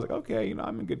Christians, so I was like, okay,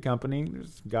 I'm in good company.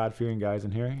 There's God-fearing guys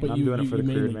in here, and I'm doing it for the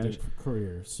career advantage.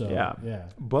 So yeah.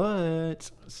 But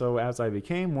so as I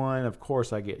became one, of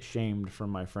course, I get shamed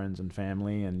from my friends and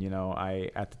family, and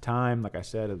I at the time, like I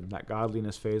said, in that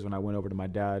godliness phase, when I went over to my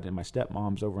dad and my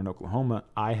stepmom's over in Oklahoma,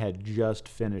 I had just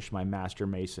finished my Master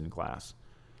Mason class.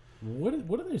 What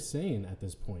are they saying at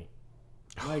this point?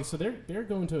 Like, so they're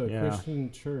going to a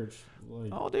Christian church.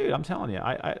 Like, oh, dude, I'm telling you.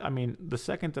 I mean, the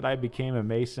second that I became a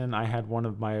Mason, I had one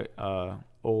of my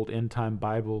old end-time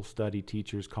Bible study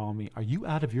teachers call me, "Are you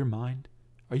out of your mind?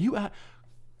 Are you out?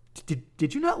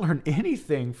 Did you not learn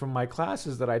anything from my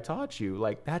classes that I taught you?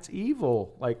 Like, that's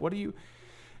evil. Like, what do you..."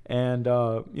 And,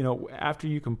 after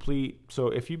you complete... So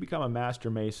if you become a Master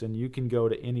Mason, you can go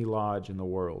to any lodge in the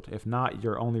world. If not,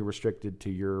 you're only restricted to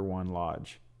your one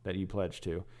lodge that you pledge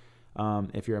to.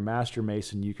 If you're a Master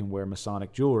Mason, you can wear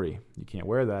Masonic jewelry. You can't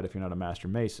wear that if you're not a Master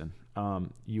Mason.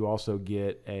 You also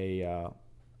get a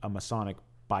Masonic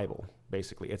Bible,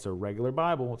 basically. It's a regular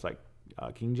Bible. It's like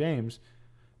King James,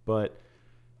 but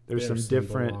there's some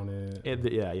different... on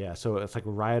it. So it's like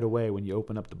right away when you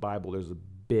open up the Bible, there's a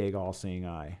big all-seeing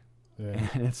eye. Yeah.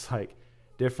 And it's like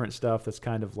different stuff that's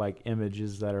kind of like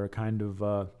images that are kind of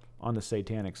on the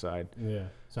satanic side. Yeah.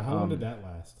 So how long did that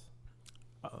last?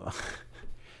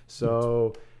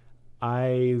 So,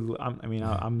 I'm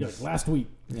like last week.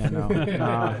 Yeah, no.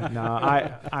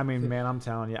 I mean, man, I'm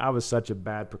telling you, I was such a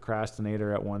bad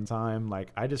procrastinator at one time. Like,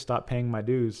 I just stopped paying my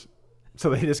dues, so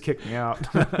they just kicked me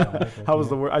out. I was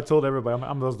the worst. I told everybody,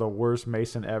 I was the worst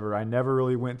Mason ever. I never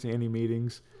really went to any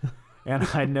meetings, and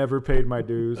I never paid my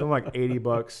dues. I'm like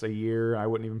 $80 a year. I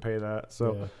wouldn't even pay that.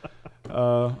 So,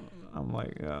 I'm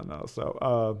like, no.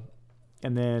 So,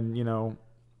 and then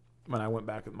when I went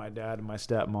back with my dad and my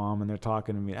stepmom and they're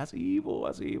talking to me, that's evil.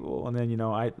 And then,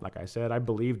 like I said, I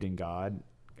believed in God,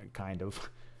 kind of.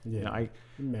 Yeah.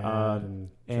 And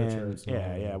church hurts.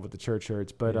 With the church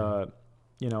hurts. But,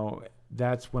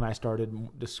 that's when I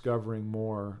started discovering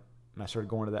more, and I started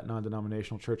going to that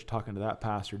non-denominational church, talking to that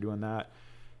pastor, doing that.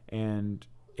 And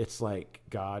it's like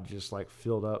God just like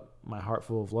filled up my heart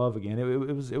full of love again.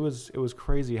 It was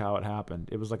crazy how it happened.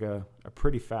 It was like a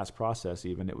pretty fast process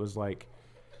even. It was like,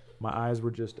 my eyes were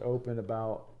just open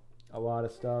about a lot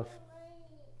of stuff.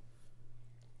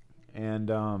 And,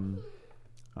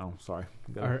 sorry.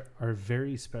 Our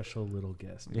very special little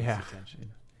guest. Yeah. Attention.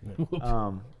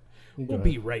 We'll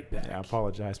be right back. Yeah, I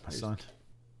apologize, my son.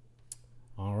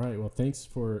 All right. Well, thanks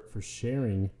for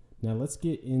sharing. Now let's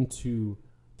get into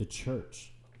the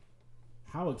church.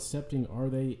 How accepting are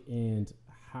they, and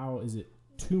how is it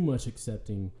too much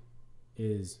accepting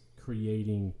is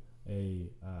creating a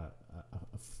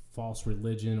false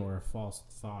religion or a false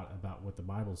thought about what the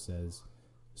Bible says.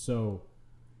 So,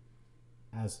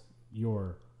 as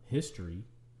your history,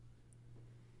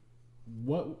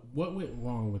 what went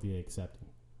wrong with the accepting?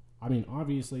 I mean,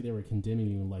 obviously they were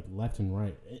condemning you like left and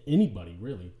right. Anybody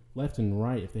really, left and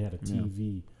right, if they had a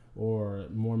TV or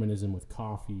Mormonism with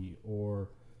coffee,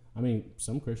 or I mean,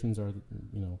 some Christians are,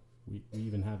 we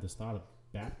even have this thought of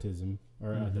baptism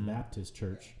or the Baptist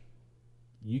church.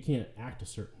 You can't act a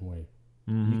certain way.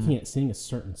 You can't sing a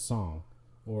certain song,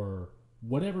 or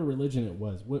whatever religion it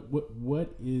was.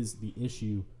 What is the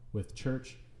issue with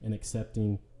church and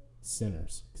accepting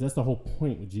sinners? Because that's the whole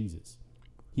point with Jesus.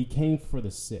 He came for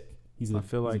the sick. He's a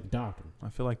doctor. I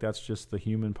feel like that's just the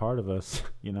human part of us.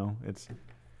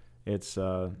 It's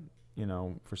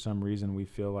for some reason we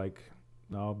feel like,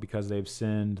 because they've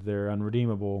sinned, they're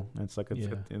unredeemable. It's like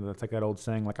it's like that old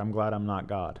saying, like, I'm glad I'm not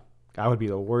God. I would be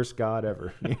the worst God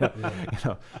ever.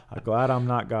 I'm glad I'm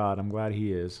not God. I'm glad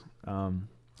He is.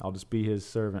 I'll just be His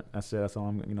servant. That's it. That's all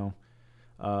I'm.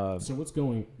 So what's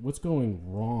going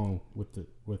wrong with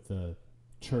the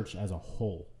church as a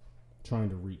whole, trying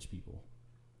to reach people?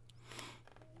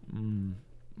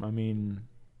 I mean,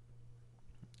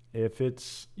 if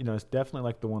it's, it's definitely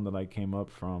like the one that I came up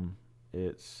from.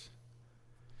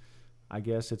 I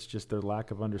guess it's just their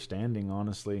lack of understanding,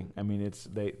 honestly. I mean, it's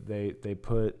they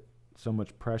put so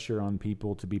much pressure on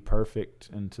people to be perfect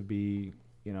and to be,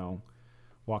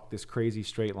 walk this crazy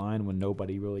straight line when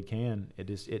nobody really can.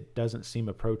 It doesn't seem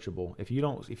approachable. If you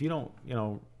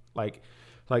don't, like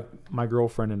my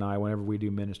girlfriend and I, whenever we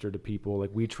do minister to people,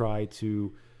 like we try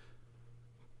to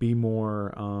be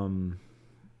more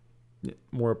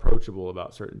approachable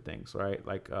about certain things, right?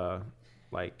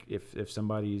 Like if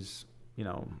somebody's,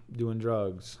 doing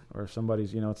drugs, or if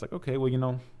somebody's, it's like, okay,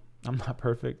 well, I'm not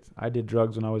perfect. I did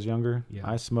drugs when I was younger. Yeah.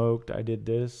 I smoked. I did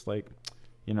this. Like,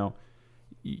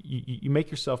 you make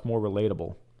yourself more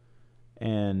relatable.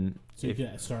 And so you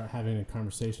can start having a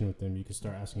conversation with them. You can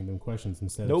start asking them questions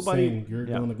instead of saying you're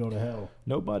going to go to hell.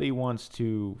 Nobody wants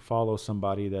to follow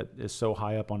somebody that is so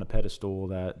high up on a pedestal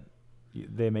that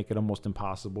they make it almost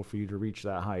impossible for you to reach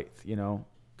that height.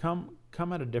 Come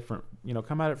at a different,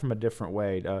 come at it from a different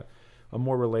way, a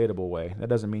more relatable way. That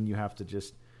doesn't mean you have to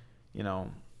just,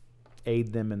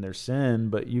 aid them in their sin,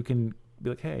 but you can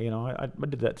be like, hey, I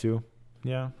did that too.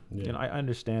 Yeah. I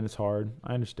understand it's hard.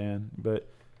 I understand, but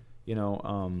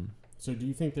So do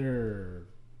you think there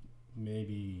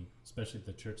maybe, especially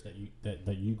the church that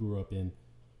you grew up in,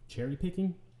 cherry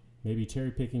picking? Maybe cherry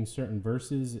picking certain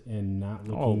verses and not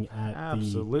looking at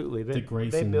absolutely. the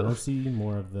grace and mercy,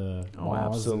 more of the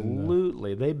laws.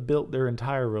 Absolutely. They built their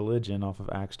entire religion off of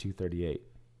Acts 2:38.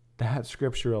 That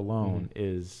scripture alone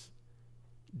is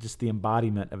just the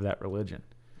embodiment of that religion.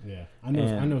 Yeah. I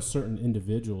know certain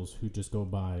individuals who just go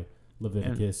by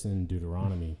Leviticus and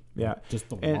Deuteronomy. Yeah. Just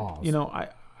the laws.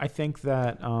 I think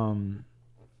that,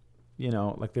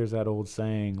 like there's that old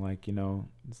saying, like,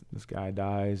 this guy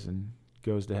dies and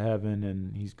goes to heaven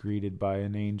and he's greeted by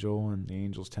an angel, and the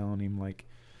angel's telling him, like,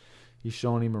 he's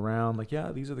showing him around, like,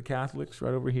 yeah, these are the Catholics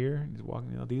right over here. He's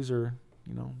walking, these are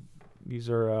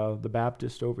the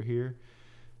Baptists over here.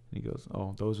 And he goes,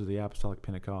 oh, those are the Apostolic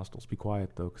Pentecostals. Be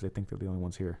quiet, though, because they think they're the only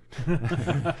ones here.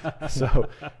 So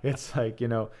it's like,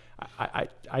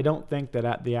 I don't think that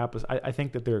at the I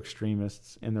think that they're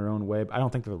extremists in their own way. But I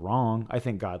don't think they're wrong. I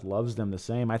think God loves them the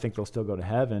same. I think they'll still go to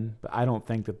heaven. But I don't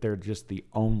think that they're just the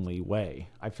only way.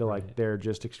 I feel like they're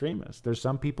just extremists. There's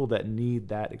some people that need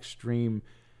that extreme,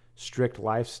 strict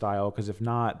lifestyle, because if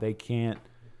not, they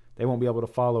won't be able to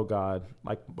follow God.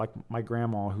 Like my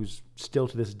grandma, who's still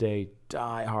to this day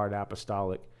die-hard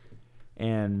apostolic.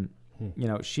 And,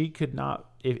 she could not,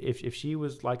 if she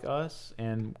was like us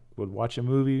and would watch a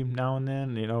movie now and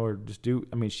then, or just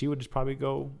she would just probably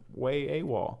go way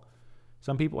AWOL.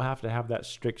 Some people have to have that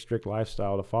strict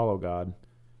lifestyle to follow God.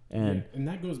 And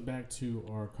that goes back to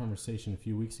our conversation a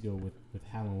few weeks ago with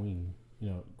Halloween,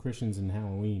 Christians and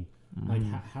Halloween. Like,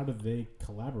 how do they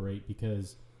collaborate?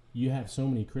 Because you have so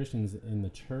many Christians in the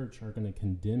church are going to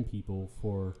condemn people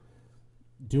for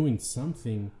doing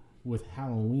something with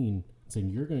Halloween, saying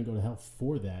you're going to go to hell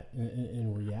for that.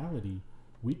 In reality,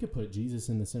 we could put Jesus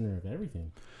in the center of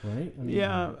everything, right? I mean,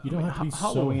 you don't have to be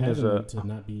Halloween to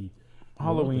not be.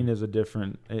 Halloween is a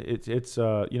different. It's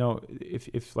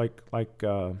if like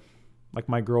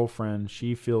my girlfriend,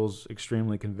 she feels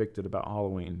extremely convicted about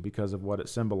Halloween because of what it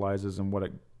symbolizes and what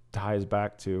it ties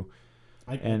back to.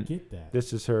 I get that.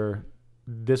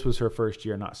 This was her first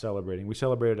year not celebrating. We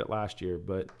celebrated it last year,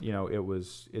 but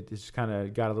it just kind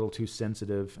of got a little too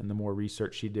sensitive. And the more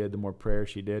research she did, the more prayer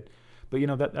she did. But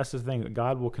that's the thing.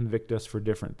 God will convict us for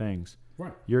different things.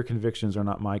 Right. Your convictions are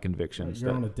not my convictions. Right.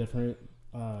 You're on a different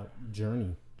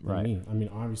journey than me. I mean,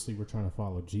 obviously we're trying to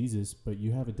follow Jesus, but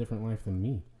you have a different life than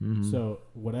me. Mm-hmm. So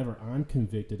whatever I'm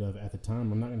convicted of at the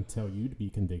time, I'm not going to tell you to be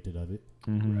convicted of it.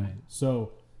 Mm-hmm. Right.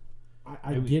 So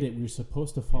I get it. We're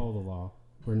supposed to follow the law.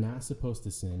 We're not supposed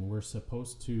to sin. We're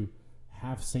supposed to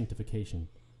have sanctification.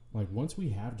 Like, once we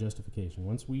have justification,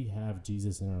 once we have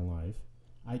Jesus in our life,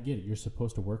 I get it. You're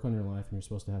supposed to work on your life and you're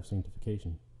supposed to have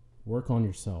sanctification. Work on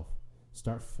yourself.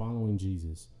 Start following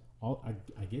Jesus.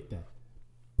 I get that.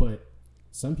 But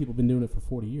some people have been doing it for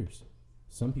 40 years.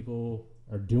 Some people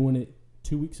are doing it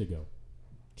 2 weeks ago.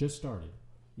 Just started.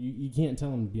 You can't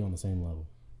tell them to be on the same level.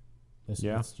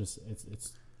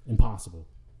 It's impossible.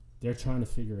 They're trying to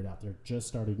figure it out. They're just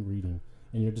starting reading,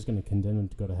 and you're just going to condemn them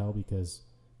to go to hell because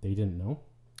they didn't know?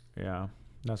 Yeah,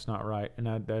 that's not right. And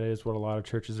that is what a lot of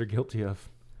churches are guilty of.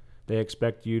 They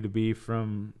expect you to be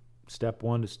from step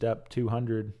 1 to step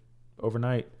 200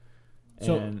 overnight.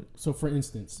 So for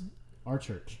instance, our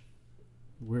church,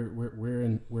 we're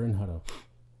in Hutto.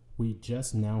 We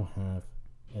just now have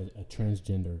a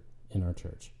transgender in our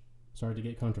church. Sorry to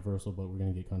get controversial, but we're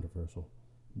going to get controversial.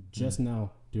 Just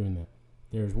now doing that.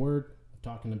 There's word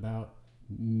talking about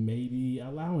maybe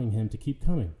allowing him to keep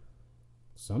coming.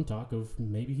 Some talk of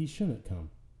maybe he shouldn't come.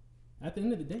 At the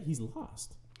end of the day, he's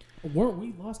lost. Weren't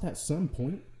we lost at some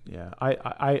point? Yeah,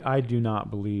 I do not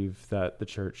believe that the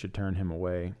church should turn him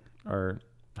away or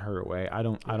her away. I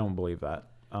don't believe that.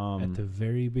 At the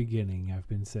very beginning, I've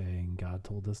been saying God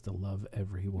told us to love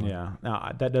everyone. Yeah.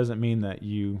 Now, that doesn't mean that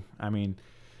you might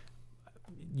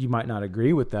not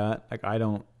agree with that. Like,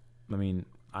 God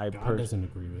doesn't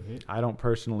agree with it. I don't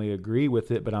personally agree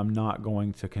with it, but I'm not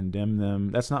going to condemn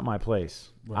them. That's not my place.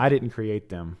 Right. I didn't create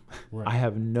them. Right. I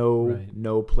have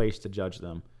no place to judge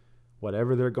them.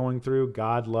 Whatever they're going through,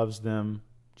 God loves them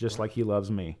just like he loves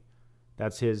me.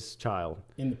 That's his child.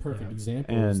 And the perfect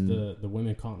example is the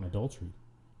women caught in adultery,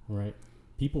 right?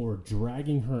 People were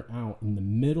dragging her out in the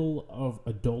middle of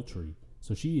adultery.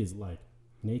 So she is like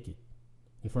naked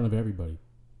in front of everybody.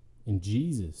 And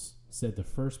Jesus said the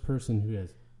first person who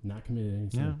has not committed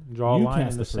any sin, draw a line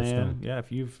in the sand. Stone. Yeah,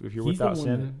 if you're without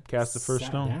sin, cast the first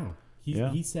stone. Down.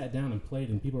 He sat down and played,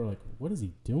 and people are like, "What is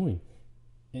he doing?"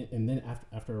 And then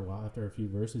after a while, after a few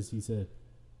verses, he said,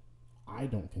 "I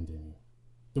don't condemn you."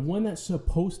 The one that's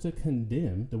supposed to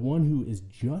condemn, the one who is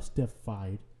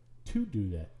justified to do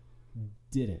that,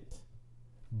 didn't.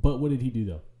 But what did he do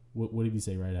though? What did he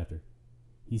say right after?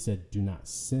 He said, "Do not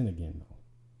sin again, though."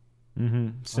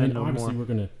 Sin no obviously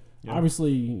more.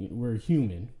 Obviously we're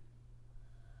human,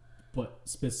 but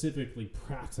specifically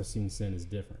practicing sin is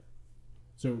different.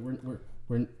 So we're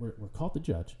called to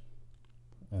judge.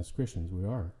 As Christians, we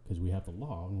are, because we have the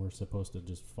law and we're supposed to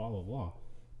just follow the law.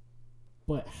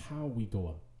 But how we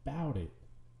go about it,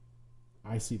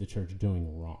 I see the church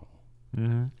doing wrong.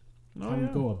 Mm-hmm. How we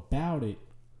go about it,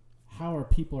 how are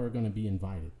people going to be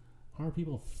invited? How are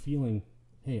people feeling,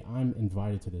 hey, I'm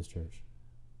invited to this church?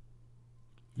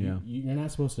 Yeah. You're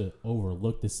not supposed to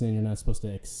overlook the sin. You're not supposed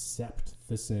to accept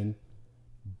the sin.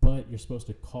 But you're supposed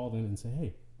to call them and say,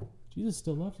 hey, Jesus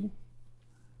still loves you.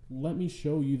 Let me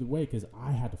show you the way, because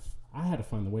I had to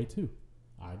find the way too.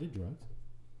 I did drugs.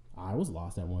 I was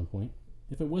lost at one point.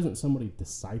 If it wasn't somebody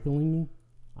discipling me,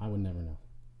 I would never know.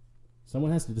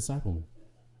 Someone has to disciple me.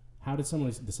 How did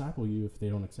someone disciple you if they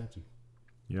don't accept you?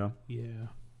 Yeah. Yeah.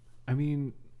 I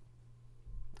mean,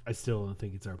 I still don't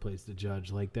think it's our place to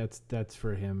judge. Like, that's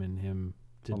for him and him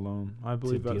to alone. I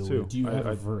believe that too. Do you have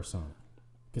a verse on it?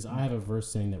 Because I have a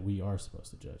verse saying that we are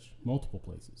supposed to judge multiple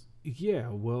places. Yeah,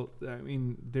 well, I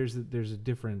mean, there's a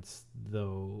difference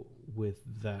though with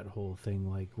that whole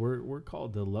thing. Like, we're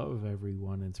called to love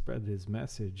everyone and spread his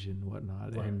message and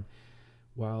whatnot. Right. And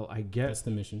while I get that's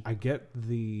the mission, I get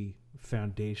the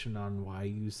foundation on why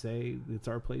you say it's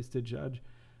our place to judge,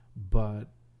 but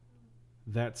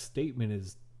that statement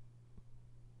is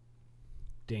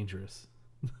dangerous,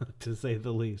 to say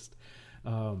the least.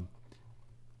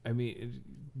 I mean,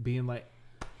 being like,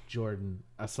 Jordan,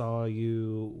 I saw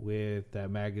you with that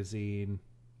magazine,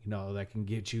 that can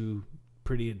get you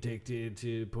pretty addicted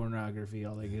to pornography,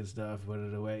 all that good stuff, put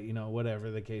it away,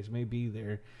 whatever the case may be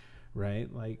there,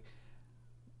 right? Like,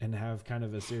 and have kind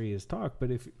of a serious talk.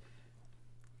 But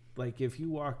if you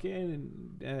walk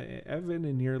in and Evan,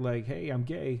 and you're like, hey, I'm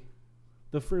gay,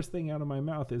 the first thing out of my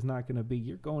mouth is not going to be,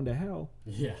 you're going to hell.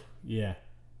 Yeah.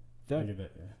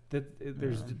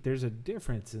 There's a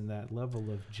difference in that level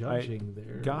of judging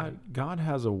there. God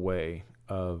has a way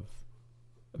of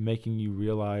making you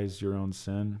realize your own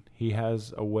sin. He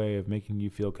has a way of making you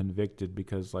feel convicted,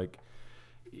 because like,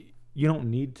 you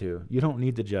don't need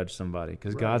to judge somebody,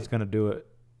 because right. God's going to do it.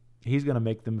 He's going to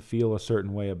make them feel a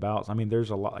certain way about. I mean, there's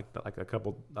a lot, like a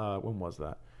couple. When was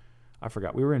that? I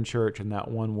forgot. We were in church, and that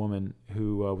one woman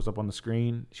who was up on the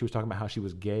screen, she was talking about how she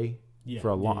was gay for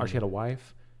a long. Or she had a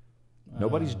wife.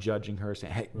 Nobody's judging her,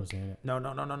 saying, "Hey, Rosanna.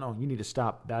 No, you need to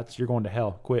stop. You're going to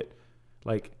hell. Quit."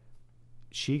 Like,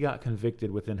 she got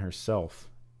convicted within herself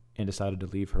and decided to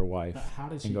leave her wife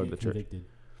and go to the church.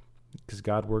 Because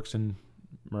God works in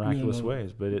miraculous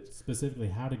ways, but it specifically,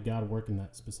 how did God work in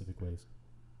that specific ways?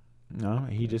 No,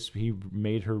 he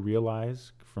made her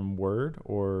realize from word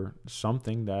or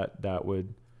something that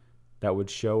would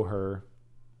show her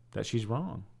that she's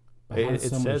wrong. It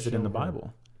says it in the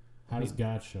Bible. How does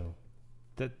God show?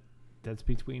 That's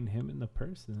between him and the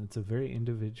person. It's a very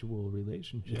individual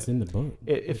relationship. It's in the book.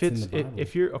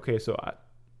 If you're okay, so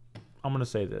I'm going to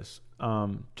say this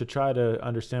to try to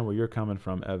understand where you're coming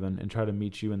from, Evan, and try to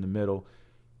meet you in the middle,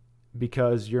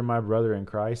 because you're my brother in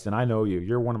Christ and I know you.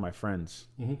 You're one of my friends.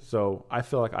 Mm-hmm. So I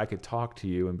feel like I could talk to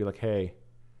you and be like, hey,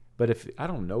 but if I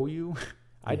don't know you,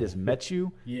 I just met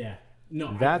you. Yeah.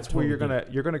 No, that's where you're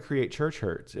gonna create church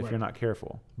hurts if you're not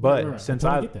careful. But since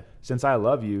I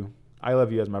love you, I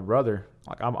love you as my brother.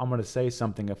 Like I'm going to say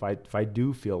something if I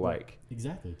do feel like.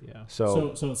 Exactly. Yeah.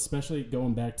 So especially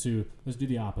going back to, let's do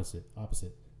the opposite.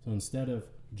 So instead of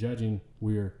judging,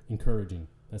 we're encouraging.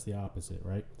 That's the opposite,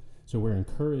 right? So we're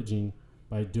encouraging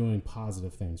by doing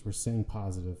positive things. We're saying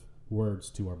positive words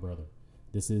to our brother.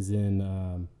 This is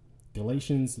in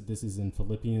Galatians. This is in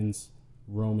Philippians,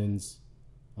 Romans.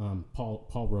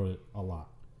 Paul wrote it a lot.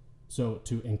 So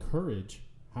to encourage,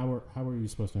 how are you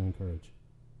supposed to encourage?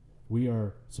 We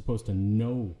are supposed to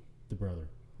know the brother.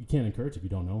 You can't encourage if you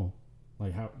don't know him.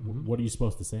 Like how? Mm-hmm. What are you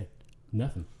supposed to say?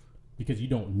 Nothing, because you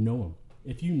don't know him.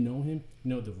 If you know him,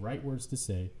 you know the right words to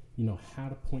say. You know how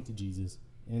to point to Jesus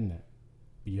in that.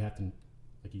 But you have to,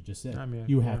 like you just said,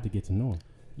 you have to get to know him.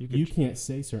 You can't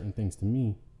say certain things to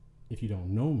me if you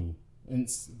don't know me. And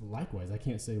likewise, I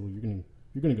can't say, well, you're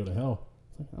gonna go to hell.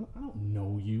 It's like, I don't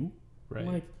know you. Right.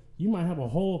 Like, you might have a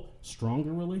whole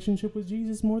stronger relationship with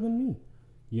Jesus more than me,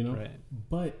 you know? Right.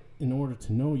 But in order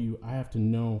to know you, I have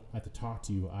to talk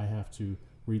to you. I have to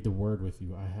read the word with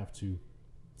you. I have to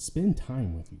spend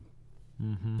time with you.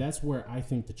 Mm-hmm. That's where I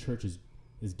think the church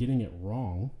is getting it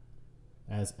wrong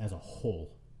as a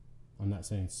whole. I'm not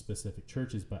saying specific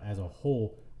churches, but as a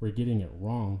whole, we're getting it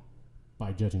wrong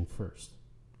by judging first.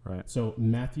 Right. So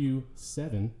Matthew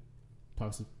 7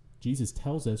 Jesus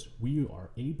tells us we are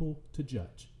able to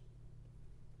judge.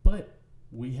 But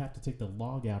we have to take the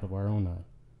log out of our own eye.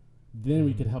 Then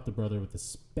we could help the brother with a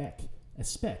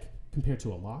speck compared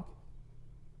to a log.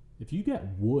 If you got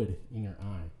wood in your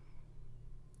eye,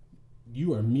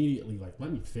 you are immediately like,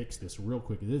 let me fix this real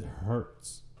quick. This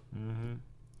hurts. Mm-hmm.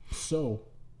 So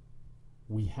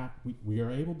we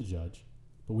are able to judge,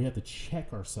 but we have to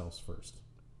check ourselves first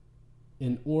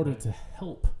in order to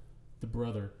help the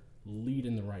brother lead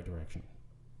in the right direction.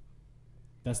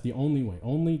 That's the only way.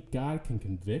 Only God can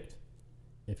convict.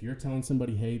 If you're telling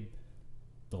somebody, hey,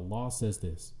 the law says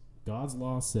this, God's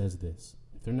law says this.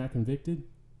 If they're not convicted,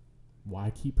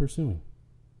 why keep pursuing?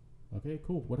 Okay,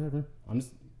 cool, whatever. I'm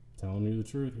just telling you the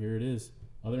truth. Here it is.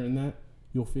 Other than that,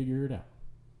 you'll figure it out.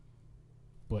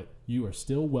 But you are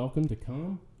still welcome to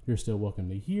come. You're still welcome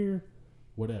to hear,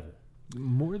 whatever.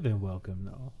 More than welcome,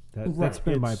 though. That's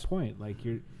been my point. Like,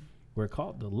 we're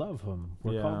called to love him.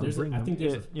 We're called to bring him. I think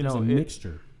there's a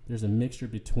mixture. There's a mixture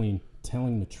between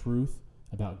telling the truth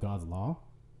about God's law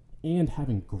and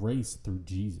having grace through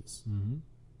Jesus. Mm-hmm.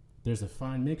 There's a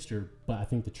fine mixture, but I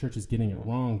think the church is getting it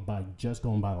wrong by just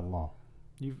going by the law.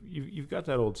 You've got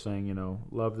that old saying,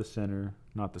 love the sinner,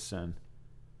 not the sin.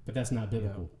 But that's not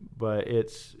biblical. Yeah. But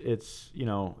it's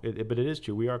but it is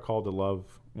true. We are called to love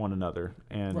one another,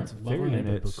 and love our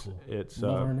neighbor. It's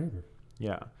love our neighbor.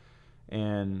 Yeah,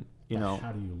 and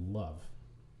how do you love?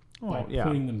 By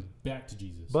putting them back to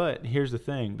Jesus. But here's the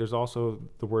thing: there's also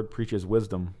the word preaches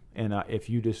wisdom, and if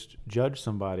you just judge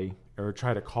somebody or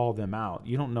try to call them out,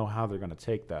 you don't know how they're going to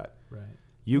take that. Right.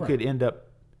 You could end up,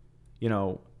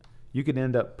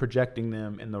 projecting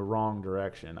them in the wrong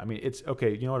direction. I mean, it's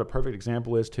okay. You know what a perfect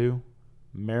example is too?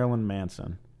 Marilyn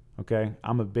Manson. Okay,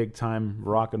 I'm a big time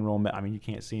rock and roll. I mean, you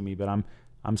can't see me, but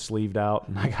I'm sleeved out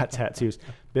and I got tattoos.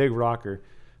 Big rocker.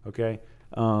 Okay.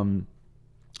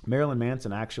 Marilyn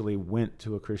Manson actually went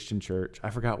to a Christian church.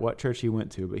 I forgot what church he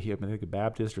went to, but I think a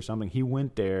Baptist or something. He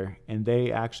went there, and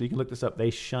they actually, you can look this up, they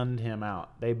shunned him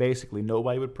out. They basically,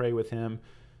 nobody would pray with him.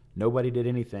 Nobody did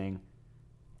anything.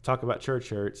 Talk about church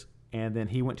hurts. And then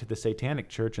he went to the Satanic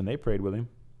church, and they prayed with him.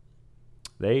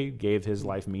 They gave his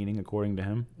life meaning according to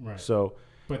him. Right. So,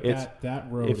 but that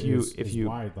road is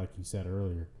wide, like you said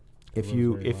earlier.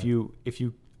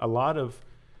 A lot of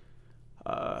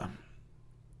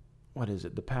what is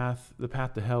it? The path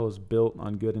to hell is built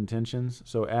on good intentions.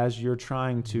 So as you're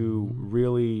trying to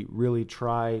really, really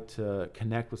try to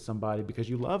connect with somebody because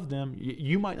you love them,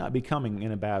 you might not be coming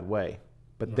in a bad way,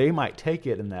 but they might take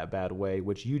it in that bad way,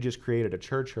 which you just created a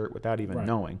church hurt without even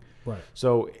knowing. Right.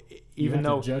 So even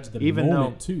though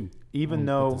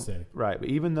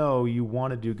you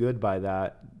want to do good by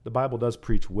that, the Bible does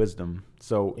preach wisdom.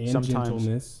 So and sometimes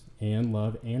gentleness and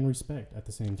love and respect at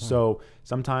the same time. So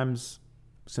sometimes,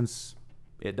 since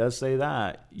it does say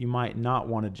that, you might not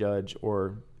want to judge,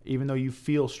 or even though you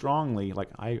feel strongly, like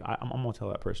I'm going to tell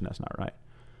that person that's not right.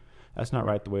 That's not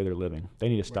right the way they're living. They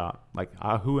need to stop. Like,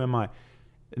 who am I?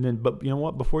 And then, but you know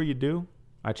what? Before you do,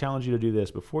 I challenge you to do this.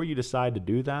 Before you decide to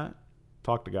do that,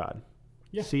 talk to God.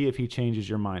 Yeah. See if he changes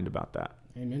your mind about that.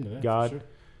 Amen to that. God,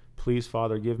 please,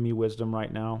 Father, give me wisdom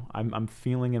right now. I'm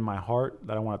feeling in my heart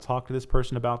that I want to talk to this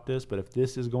person about this, but if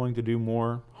this is going to do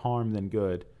more harm than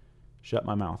good, shut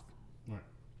my mouth. Right.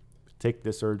 Take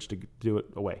this urge to do it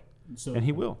away. And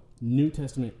he will. New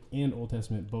Testament and Old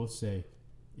Testament both say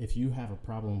if you have a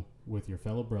problem with your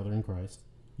fellow brother in Christ,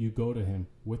 you go to him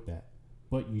with that,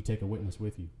 but you take a witness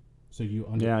with you. So you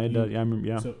understand. Yeah, it does. Yeah, I remember,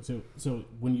 yeah. So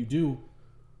when you do,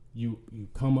 you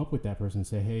come up with that person and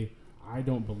say, hey, I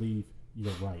don't believe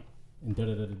you're right, and da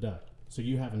da da da da. So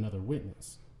you have another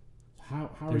witness. How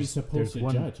are you supposed to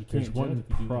judge? You can't there's judge one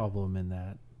if you problem in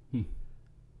that.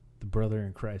 The brother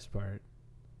in Christ part.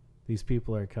 These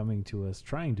people are coming to us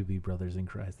trying to be brothers in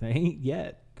Christ. They ain't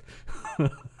yet.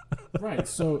 Right.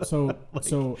 So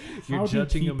you're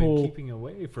judging them and keeping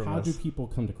away from us. How do people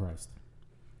come to Christ?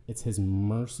 It's his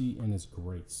mercy and his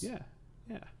grace. Yeah.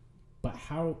 Yeah. But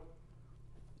how?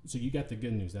 So you got the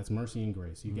good news. That's mercy and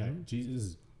grace. You got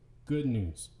Jesus' good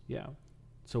news. Yeah.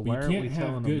 So why aren't we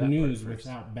telling them that? You can't have good news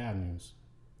without bad news.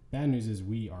 Bad news is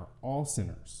we are all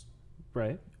sinners.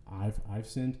 Right. I've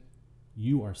sinned.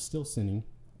 You are still sinning.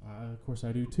 Of course,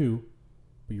 I do too.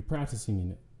 But you're practicing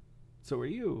in it. So are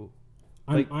you.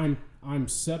 I'm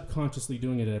subconsciously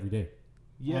doing it every day.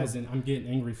 Yeah. As in, I'm getting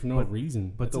angry for no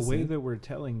reason. But the way that we're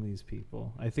telling these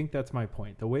people, I think that's my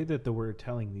point. The way that we're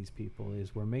telling these people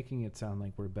is we're making it sound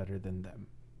like we're better than them.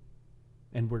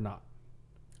 And we're not.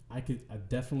 I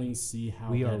definitely see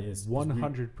how we that are is.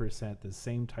 100% the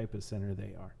same type of sinner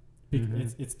they are.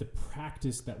 It's the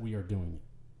practice that we are doing it.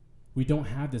 We don't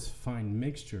have this fine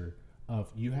mixture of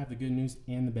you have the good news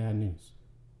and the bad news.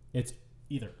 It's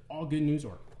either all good news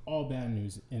or all bad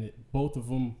news, and both of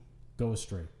them go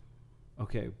astray.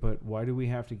 Okay, but why do we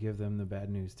have to give them the bad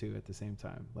news too at the same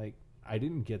time? Like, I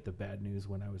didn't get the bad news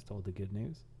when I was told the good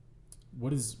news.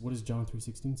 What does John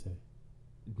 3:16 say?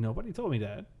 Nobody told me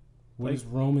that. What does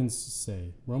Romans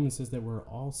say? Romans says that we're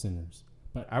all sinners.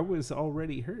 But I was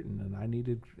already hurting, and I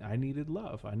needed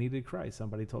love. I needed Christ.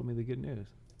 Somebody told me the good news.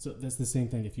 So that's the same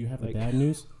thing. If you have the bad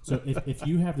news, so if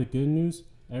you have the good news,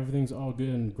 everything's all good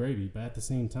and gravy. But at the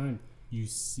same time, you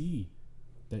see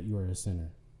that you are a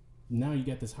sinner. Now you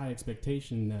get this high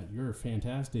expectation that you're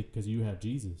fantastic because you have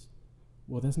Jesus.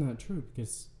 Well, that's not true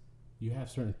because you have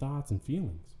certain thoughts and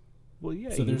feelings. Well, yeah,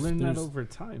 so you learn that over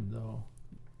time, though.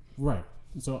 Right.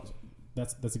 So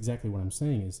that's exactly what I'm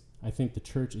saying is I think the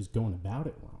church is going about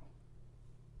it wrong.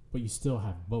 But you still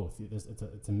have both.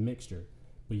 It's a mixture.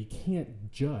 But you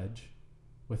can't judge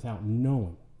without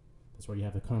knowing. That's where you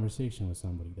have a conversation with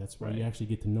somebody. That's where you actually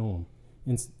get to know them.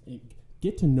 And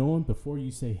get to know them before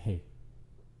you say, hey,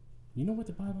 you know what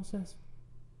the Bible says?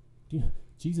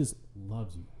 Jesus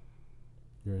loves you.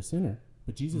 You're a sinner,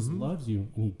 but Jesus loves you,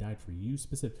 and he died for you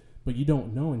specifically. But you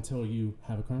don't know until you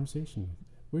have a conversation with him.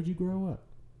 Where'd you grow up?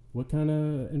 What kind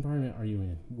of environment are you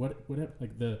in? What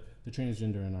like the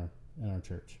transgender in our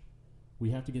church?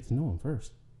 We have to get to know him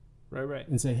first. Right.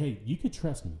 And say, hey, you could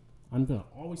trust me. I'm going to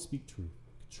always speak truth.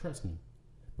 Trust me.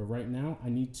 But right now, I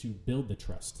need to build the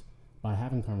trust by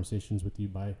having conversations with you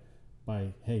by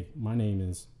hey, my name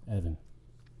is Evan.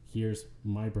 Here's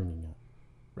my bringing up.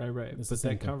 Right. But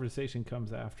that conversation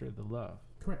comes after the love.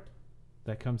 Correct.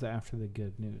 That comes after the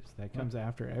good news. That comes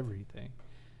after everything.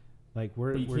 Like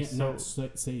but you can't not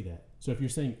say that. So if you're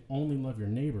saying only love your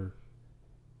neighbor,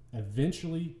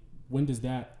 eventually, when does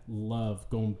that love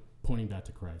go pointing back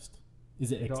to Christ?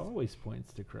 It always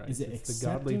points to Christ. Is it it's the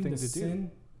godly thing to sin,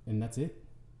 do, and that's it?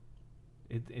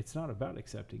 It's not about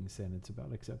accepting sin. It's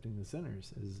about accepting the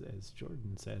sinners, as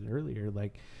Jordan said earlier.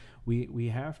 Like we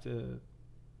have to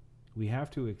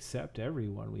accept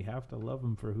everyone. We have to love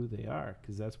them for who they are,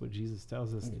 because that's what Jesus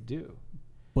tells us to do.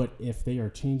 But if they are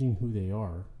changing who they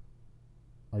are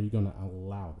you going to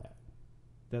allow that?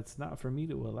 That's not for me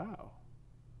to allow.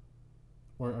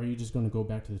 Or are you just going to go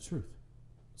back to the truth?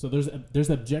 So there's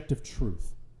objective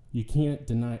truth. You can't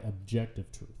deny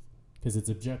objective truth because it's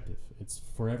objective. It's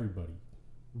for everybody.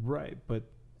 Right, but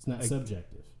it's not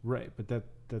subjective. Right, but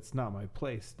that's not my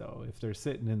place, though. If they're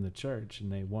sitting in the church and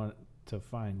they want to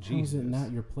find Jesus, how is it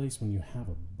not your place when you have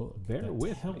a book? Bear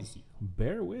with me.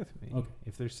 Bear with me. Okay.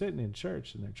 If they're sitting in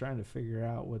church and they're trying to figure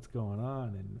out what's going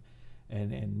on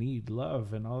and need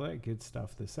love and all that good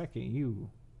stuff, the second you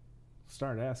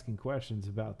start asking questions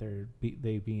about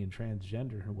they being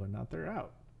transgender and whatnot, they're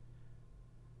out.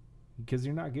 Because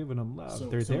you're not giving them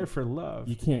love. They're there for love.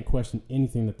 You can't question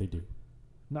anything that they do.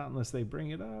 Not unless they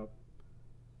bring it up.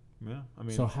 Yeah, I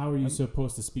mean. So how are you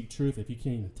supposed to speak truth if you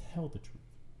can't even tell the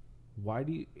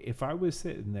truth? If I was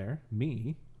sitting there,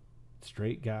 me,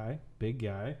 straight guy, big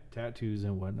guy, tattoos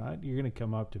and whatnot, you're going to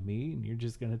come up to me and you're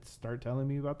just going to start telling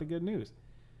me about the good news.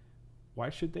 Why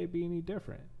should they be any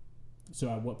different? So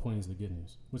at what point is the good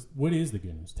news? What is the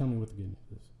good news? Tell me what the good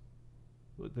news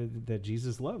is. That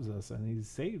Jesus loves us and he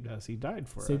saved us. He died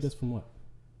for us. Saved us from what?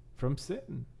 From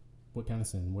sin. What kind of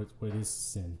sin? What is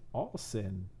sin? All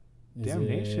sin.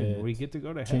 damnation. We get to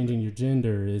go to heaven. Changing your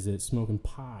gender? Is it smoking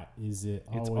pot? Is it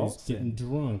always getting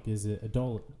drunk? Is it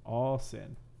adult? All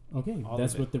sin. Okay,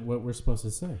 that's what we're supposed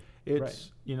to say. It's right.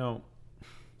 you know.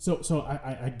 So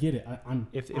I get it. I'm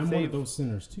one of those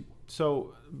sinners too.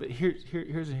 So, but here's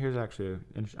actually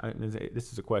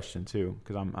this is a question too,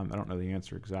 because I don't know the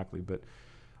answer exactly, but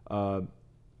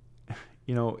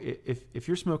you know, if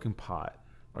you're smoking pot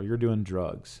or you're doing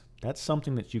drugs, that's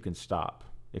something that you can stop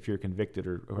if you're convicted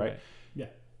or right. Yeah.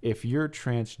 If you're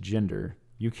transgender,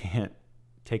 you can't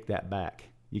take that back.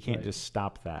 You can't just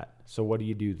stop that. So what do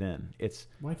you do then?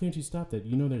 Why can't you stop that?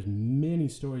 You know, there's many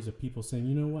stories of people saying,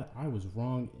 you know what, I was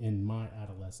wrong in my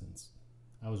adolescence.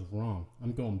 I was wrong.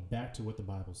 I'm going back to what the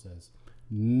Bible says.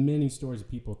 Many stories of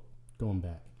people going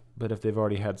back. But if they've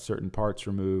already had certain parts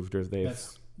removed, or they've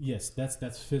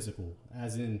that's physical.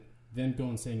 As in them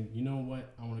going saying, you know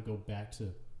what, I want to go back to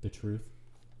the truth,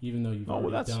 even though you've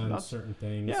already done certain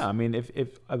things. Yeah, I mean,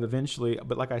 if eventually,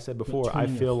 but like I said before, I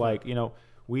feel like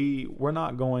we're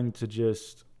not going to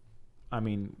just, I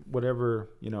mean,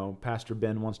 whatever Pastor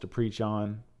Ben wants to preach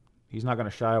on. He's not going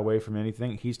to shy away from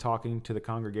anything. He's talking to the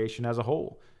congregation as a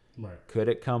whole. Right. Could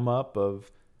it come up of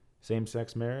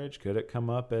same-sex marriage? Could it come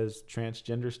up as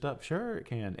transgender stuff? Sure, it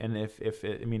can. And if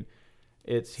it, I mean,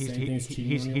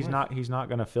 he's not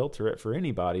going to filter it for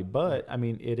anybody. But I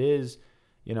mean, it is,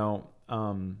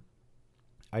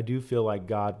 I do feel like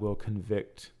God will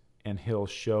convict and He'll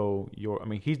show your. I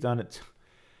mean, He's done it.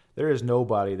 There is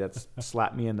nobody that's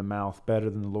slapped me in the mouth better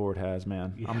than the Lord has,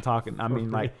 man. Yeah, I'm talking. I mean,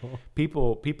 like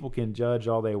people can judge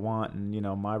all they want,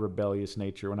 and my rebellious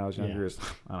nature when I was younger is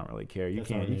I don't really care. You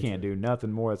can't do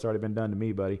nothing more. It's already been done to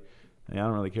me, buddy. I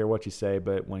don't really care what you say.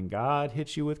 But when God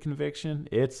hits you with conviction,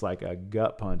 it's like a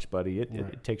gut punch, buddy.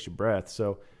 It takes your breath.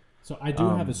 So I do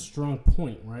have a strong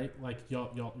point, right? Like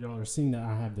y'all are seeing that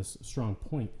I have this strong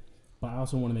point, but I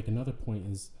also want to make another point: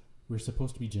 is we're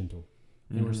supposed to be gentle.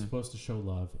 And we're supposed to show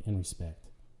love and respect.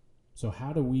 So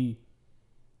how do we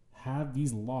have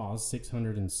these laws,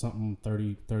 600 and something,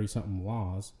 30 something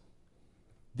laws?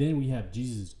 Then we have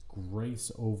Jesus'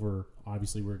 grace over,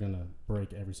 obviously we're going to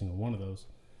break every single one of those.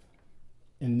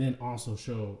 And then also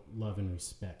show love and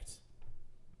respect.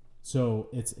 So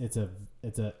it's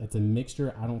a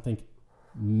mixture I don't think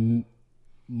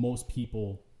most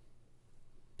people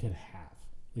could have.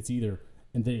 It's either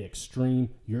in the extreme,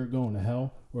 you're going to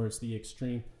hell, or it's the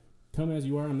extreme, come as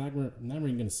you are. I'm not even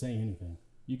going to say anything.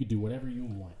 You could do whatever you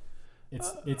want.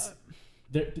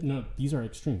 These are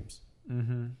extremes.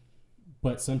 Mm-hmm.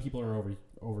 But some people are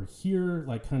over here,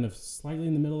 like kind of slightly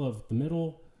in the middle of the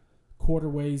middle, quarter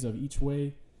ways of each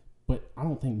way. But I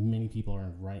don't think many people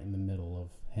are right in the middle of,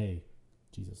 hey,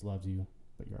 Jesus loves you,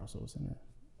 but you're also a sinner.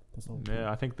 Yeah,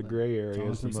 I think the gray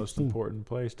area is the most important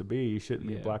place to be. You shouldn't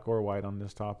be black or white on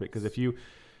this topic, because if you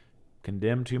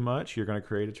condemn too much, you're going to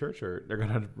create a church hurt. They're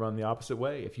going to run the opposite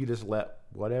way. If you just let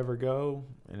whatever go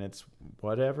and it's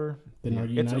whatever, then are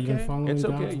you not even following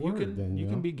God's word? You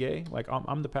can be gay. Like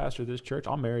I'm the pastor of this church.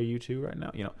 I'll marry you too right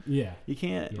now. Yeah. You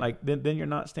can't then you're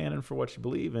not standing for what you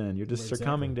believe in. You're just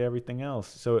succumbing to everything else.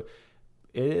 So it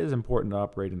is important to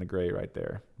operate in the gray right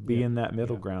there. Be in that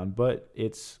middle ground, but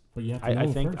it's. But you have to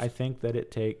know first. I think that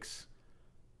it takes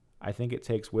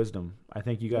wisdom. I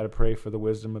think you got to pray for the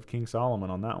wisdom of King Solomon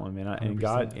on that one, man. And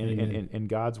God, in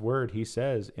God's word, He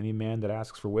says, "Any man that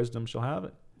asks for wisdom shall have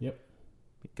it." Yep.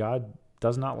 God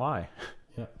does not lie.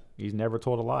 Yep. He's never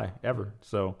told a lie ever.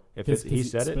 So if He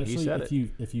said it, He said it.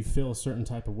 If you feel a certain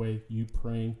type of way, you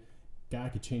praying,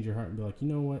 God could change your heart and be like, you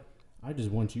know what? I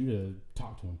just want you to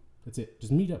talk to Him. That's it.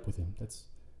 Just meet up with Him.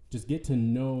 Just get to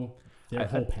know their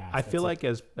whole past. I feel like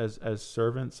as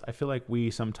servants, I feel like we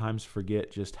sometimes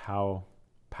forget just how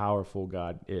powerful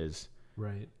God is.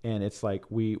 Right. And it's like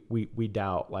we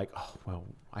doubt, like, oh, well,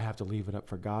 I have to leave it up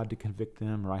for God to convict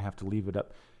them, or I have to leave it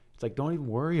up. It's like, don't even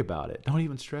worry about it. Don't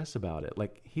even stress about it.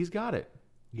 Like, He's got it.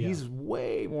 Yeah. He's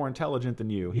way more intelligent than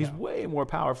you. He's way more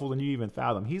powerful than you even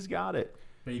fathom. He's got it.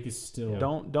 But you can still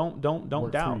don't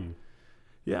doubt.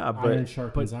 Yeah, but iron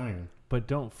sharpens iron. But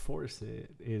don't force it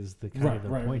is the kind of the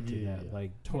point to that. Yeah.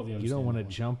 Like, totally you don't want to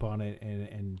jump on it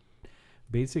and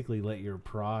basically let your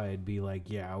pride be like,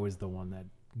 yeah, I was the one that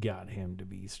got him to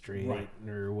be straight,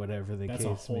 or whatever the case may be.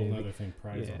 That's a whole other thing.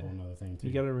 Pride is a whole other thing too.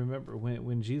 You got to remember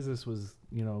when Jesus was,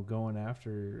 going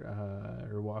after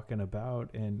or walking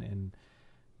about and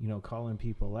calling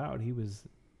people out, He was,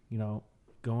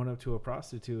 going up to a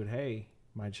prostitute, hey,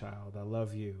 my child, I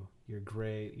love you. You're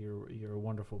great. You're a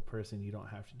wonderful person. You don't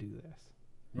have to do this.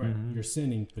 Right. Mm-hmm. You're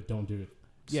sinning, but don't do it.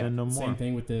 Yeah. Sin no more. Same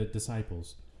thing with the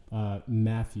disciples.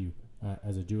 Matthew,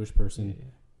 as a Jewish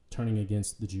person, turning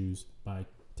against the Jews by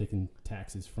taking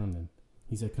taxes from them.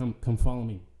 He said, come follow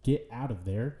me. Get out of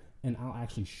there, and I'll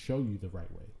actually show you the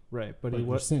right way. Right, but he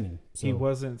was sinning. So. He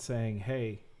wasn't saying,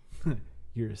 hey,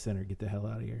 you're a sinner, get the hell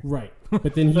out of here. Right,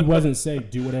 but then he wasn't saying,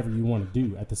 do whatever you want to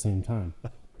do at the same time.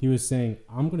 He was saying,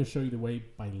 I'm going to show you the way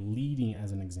by leading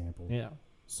as an example. Yeah.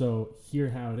 So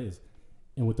hear how it is.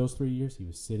 And with those 3 years, he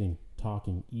was sitting,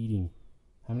 talking, eating,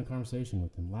 having a conversation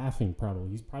with him, laughing probably.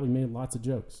 He's probably made lots of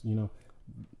jokes, you know.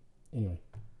 Anyway,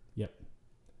 yep.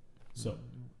 So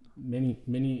many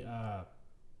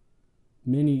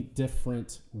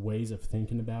different ways of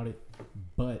thinking about it,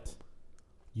 but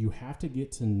you have to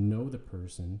get to know the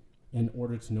person in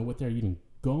order to know what they're even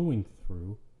going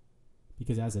through,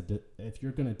 because if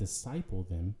you're going to disciple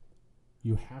them,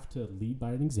 you have to lead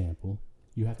by an example.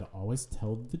 You have to always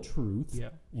tell the truth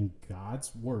in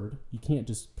God's word. You can't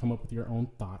just come up with your own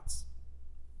thoughts,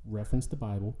 reference the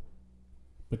Bible,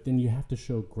 but then you have to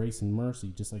show grace and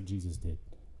mercy just like Jesus did.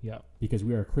 Yeah. Because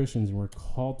we are Christians and we're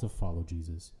called to follow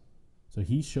Jesus. So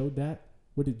he showed that.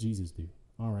 What did Jesus do?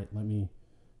 All right, let me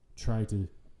try to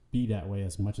be that way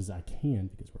as much as I can,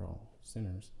 because we're all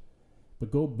sinners.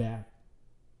 But go back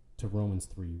to Romans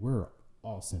 3. We're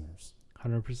all sinners.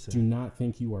 100%. Do not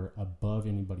think you are above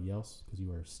anybody else, because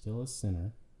you are still a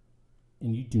sinner,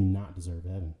 and you do not deserve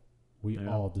heaven. We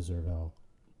all deserve hell.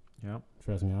 Yeah.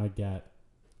 Trust me, I got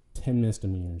 10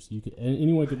 misdemeanors.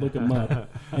 Anyone could look them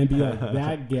up and be like,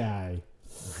 that guy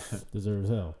deserves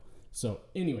hell. So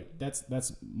anyway, that's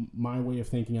my way of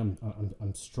thinking.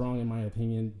 I'm strong in my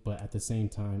opinion, but at the same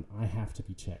time, I have to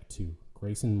be checked too.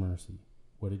 Grace and mercy.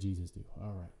 What did Jesus do?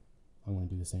 All right, I'm going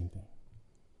to do the same thing.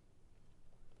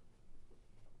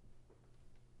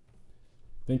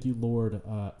 Thank you, Lord,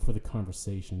 for the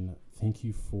conversation. Thank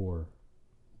you for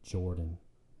Jordan.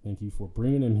 Thank you for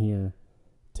bringing him here,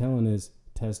 telling his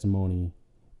testimony,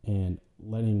 and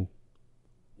letting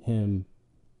him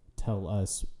tell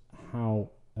us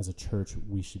how, as a church,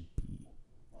 we should be,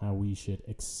 how we should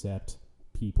accept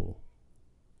people,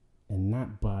 and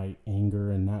not by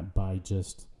anger and not by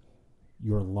just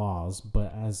your laws,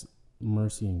 but as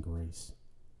mercy and grace.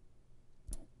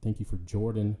 Thank you for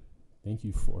Jordan. Thank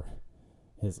you for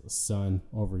his son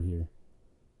over here.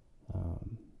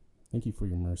 Thank you for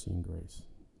your mercy and grace.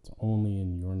 It's only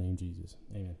in your name, Jesus.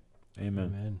 Amen.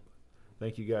 Amen. Amen.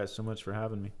 Thank you guys so much for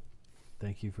having me.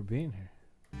 Thank you for being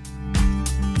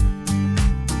here.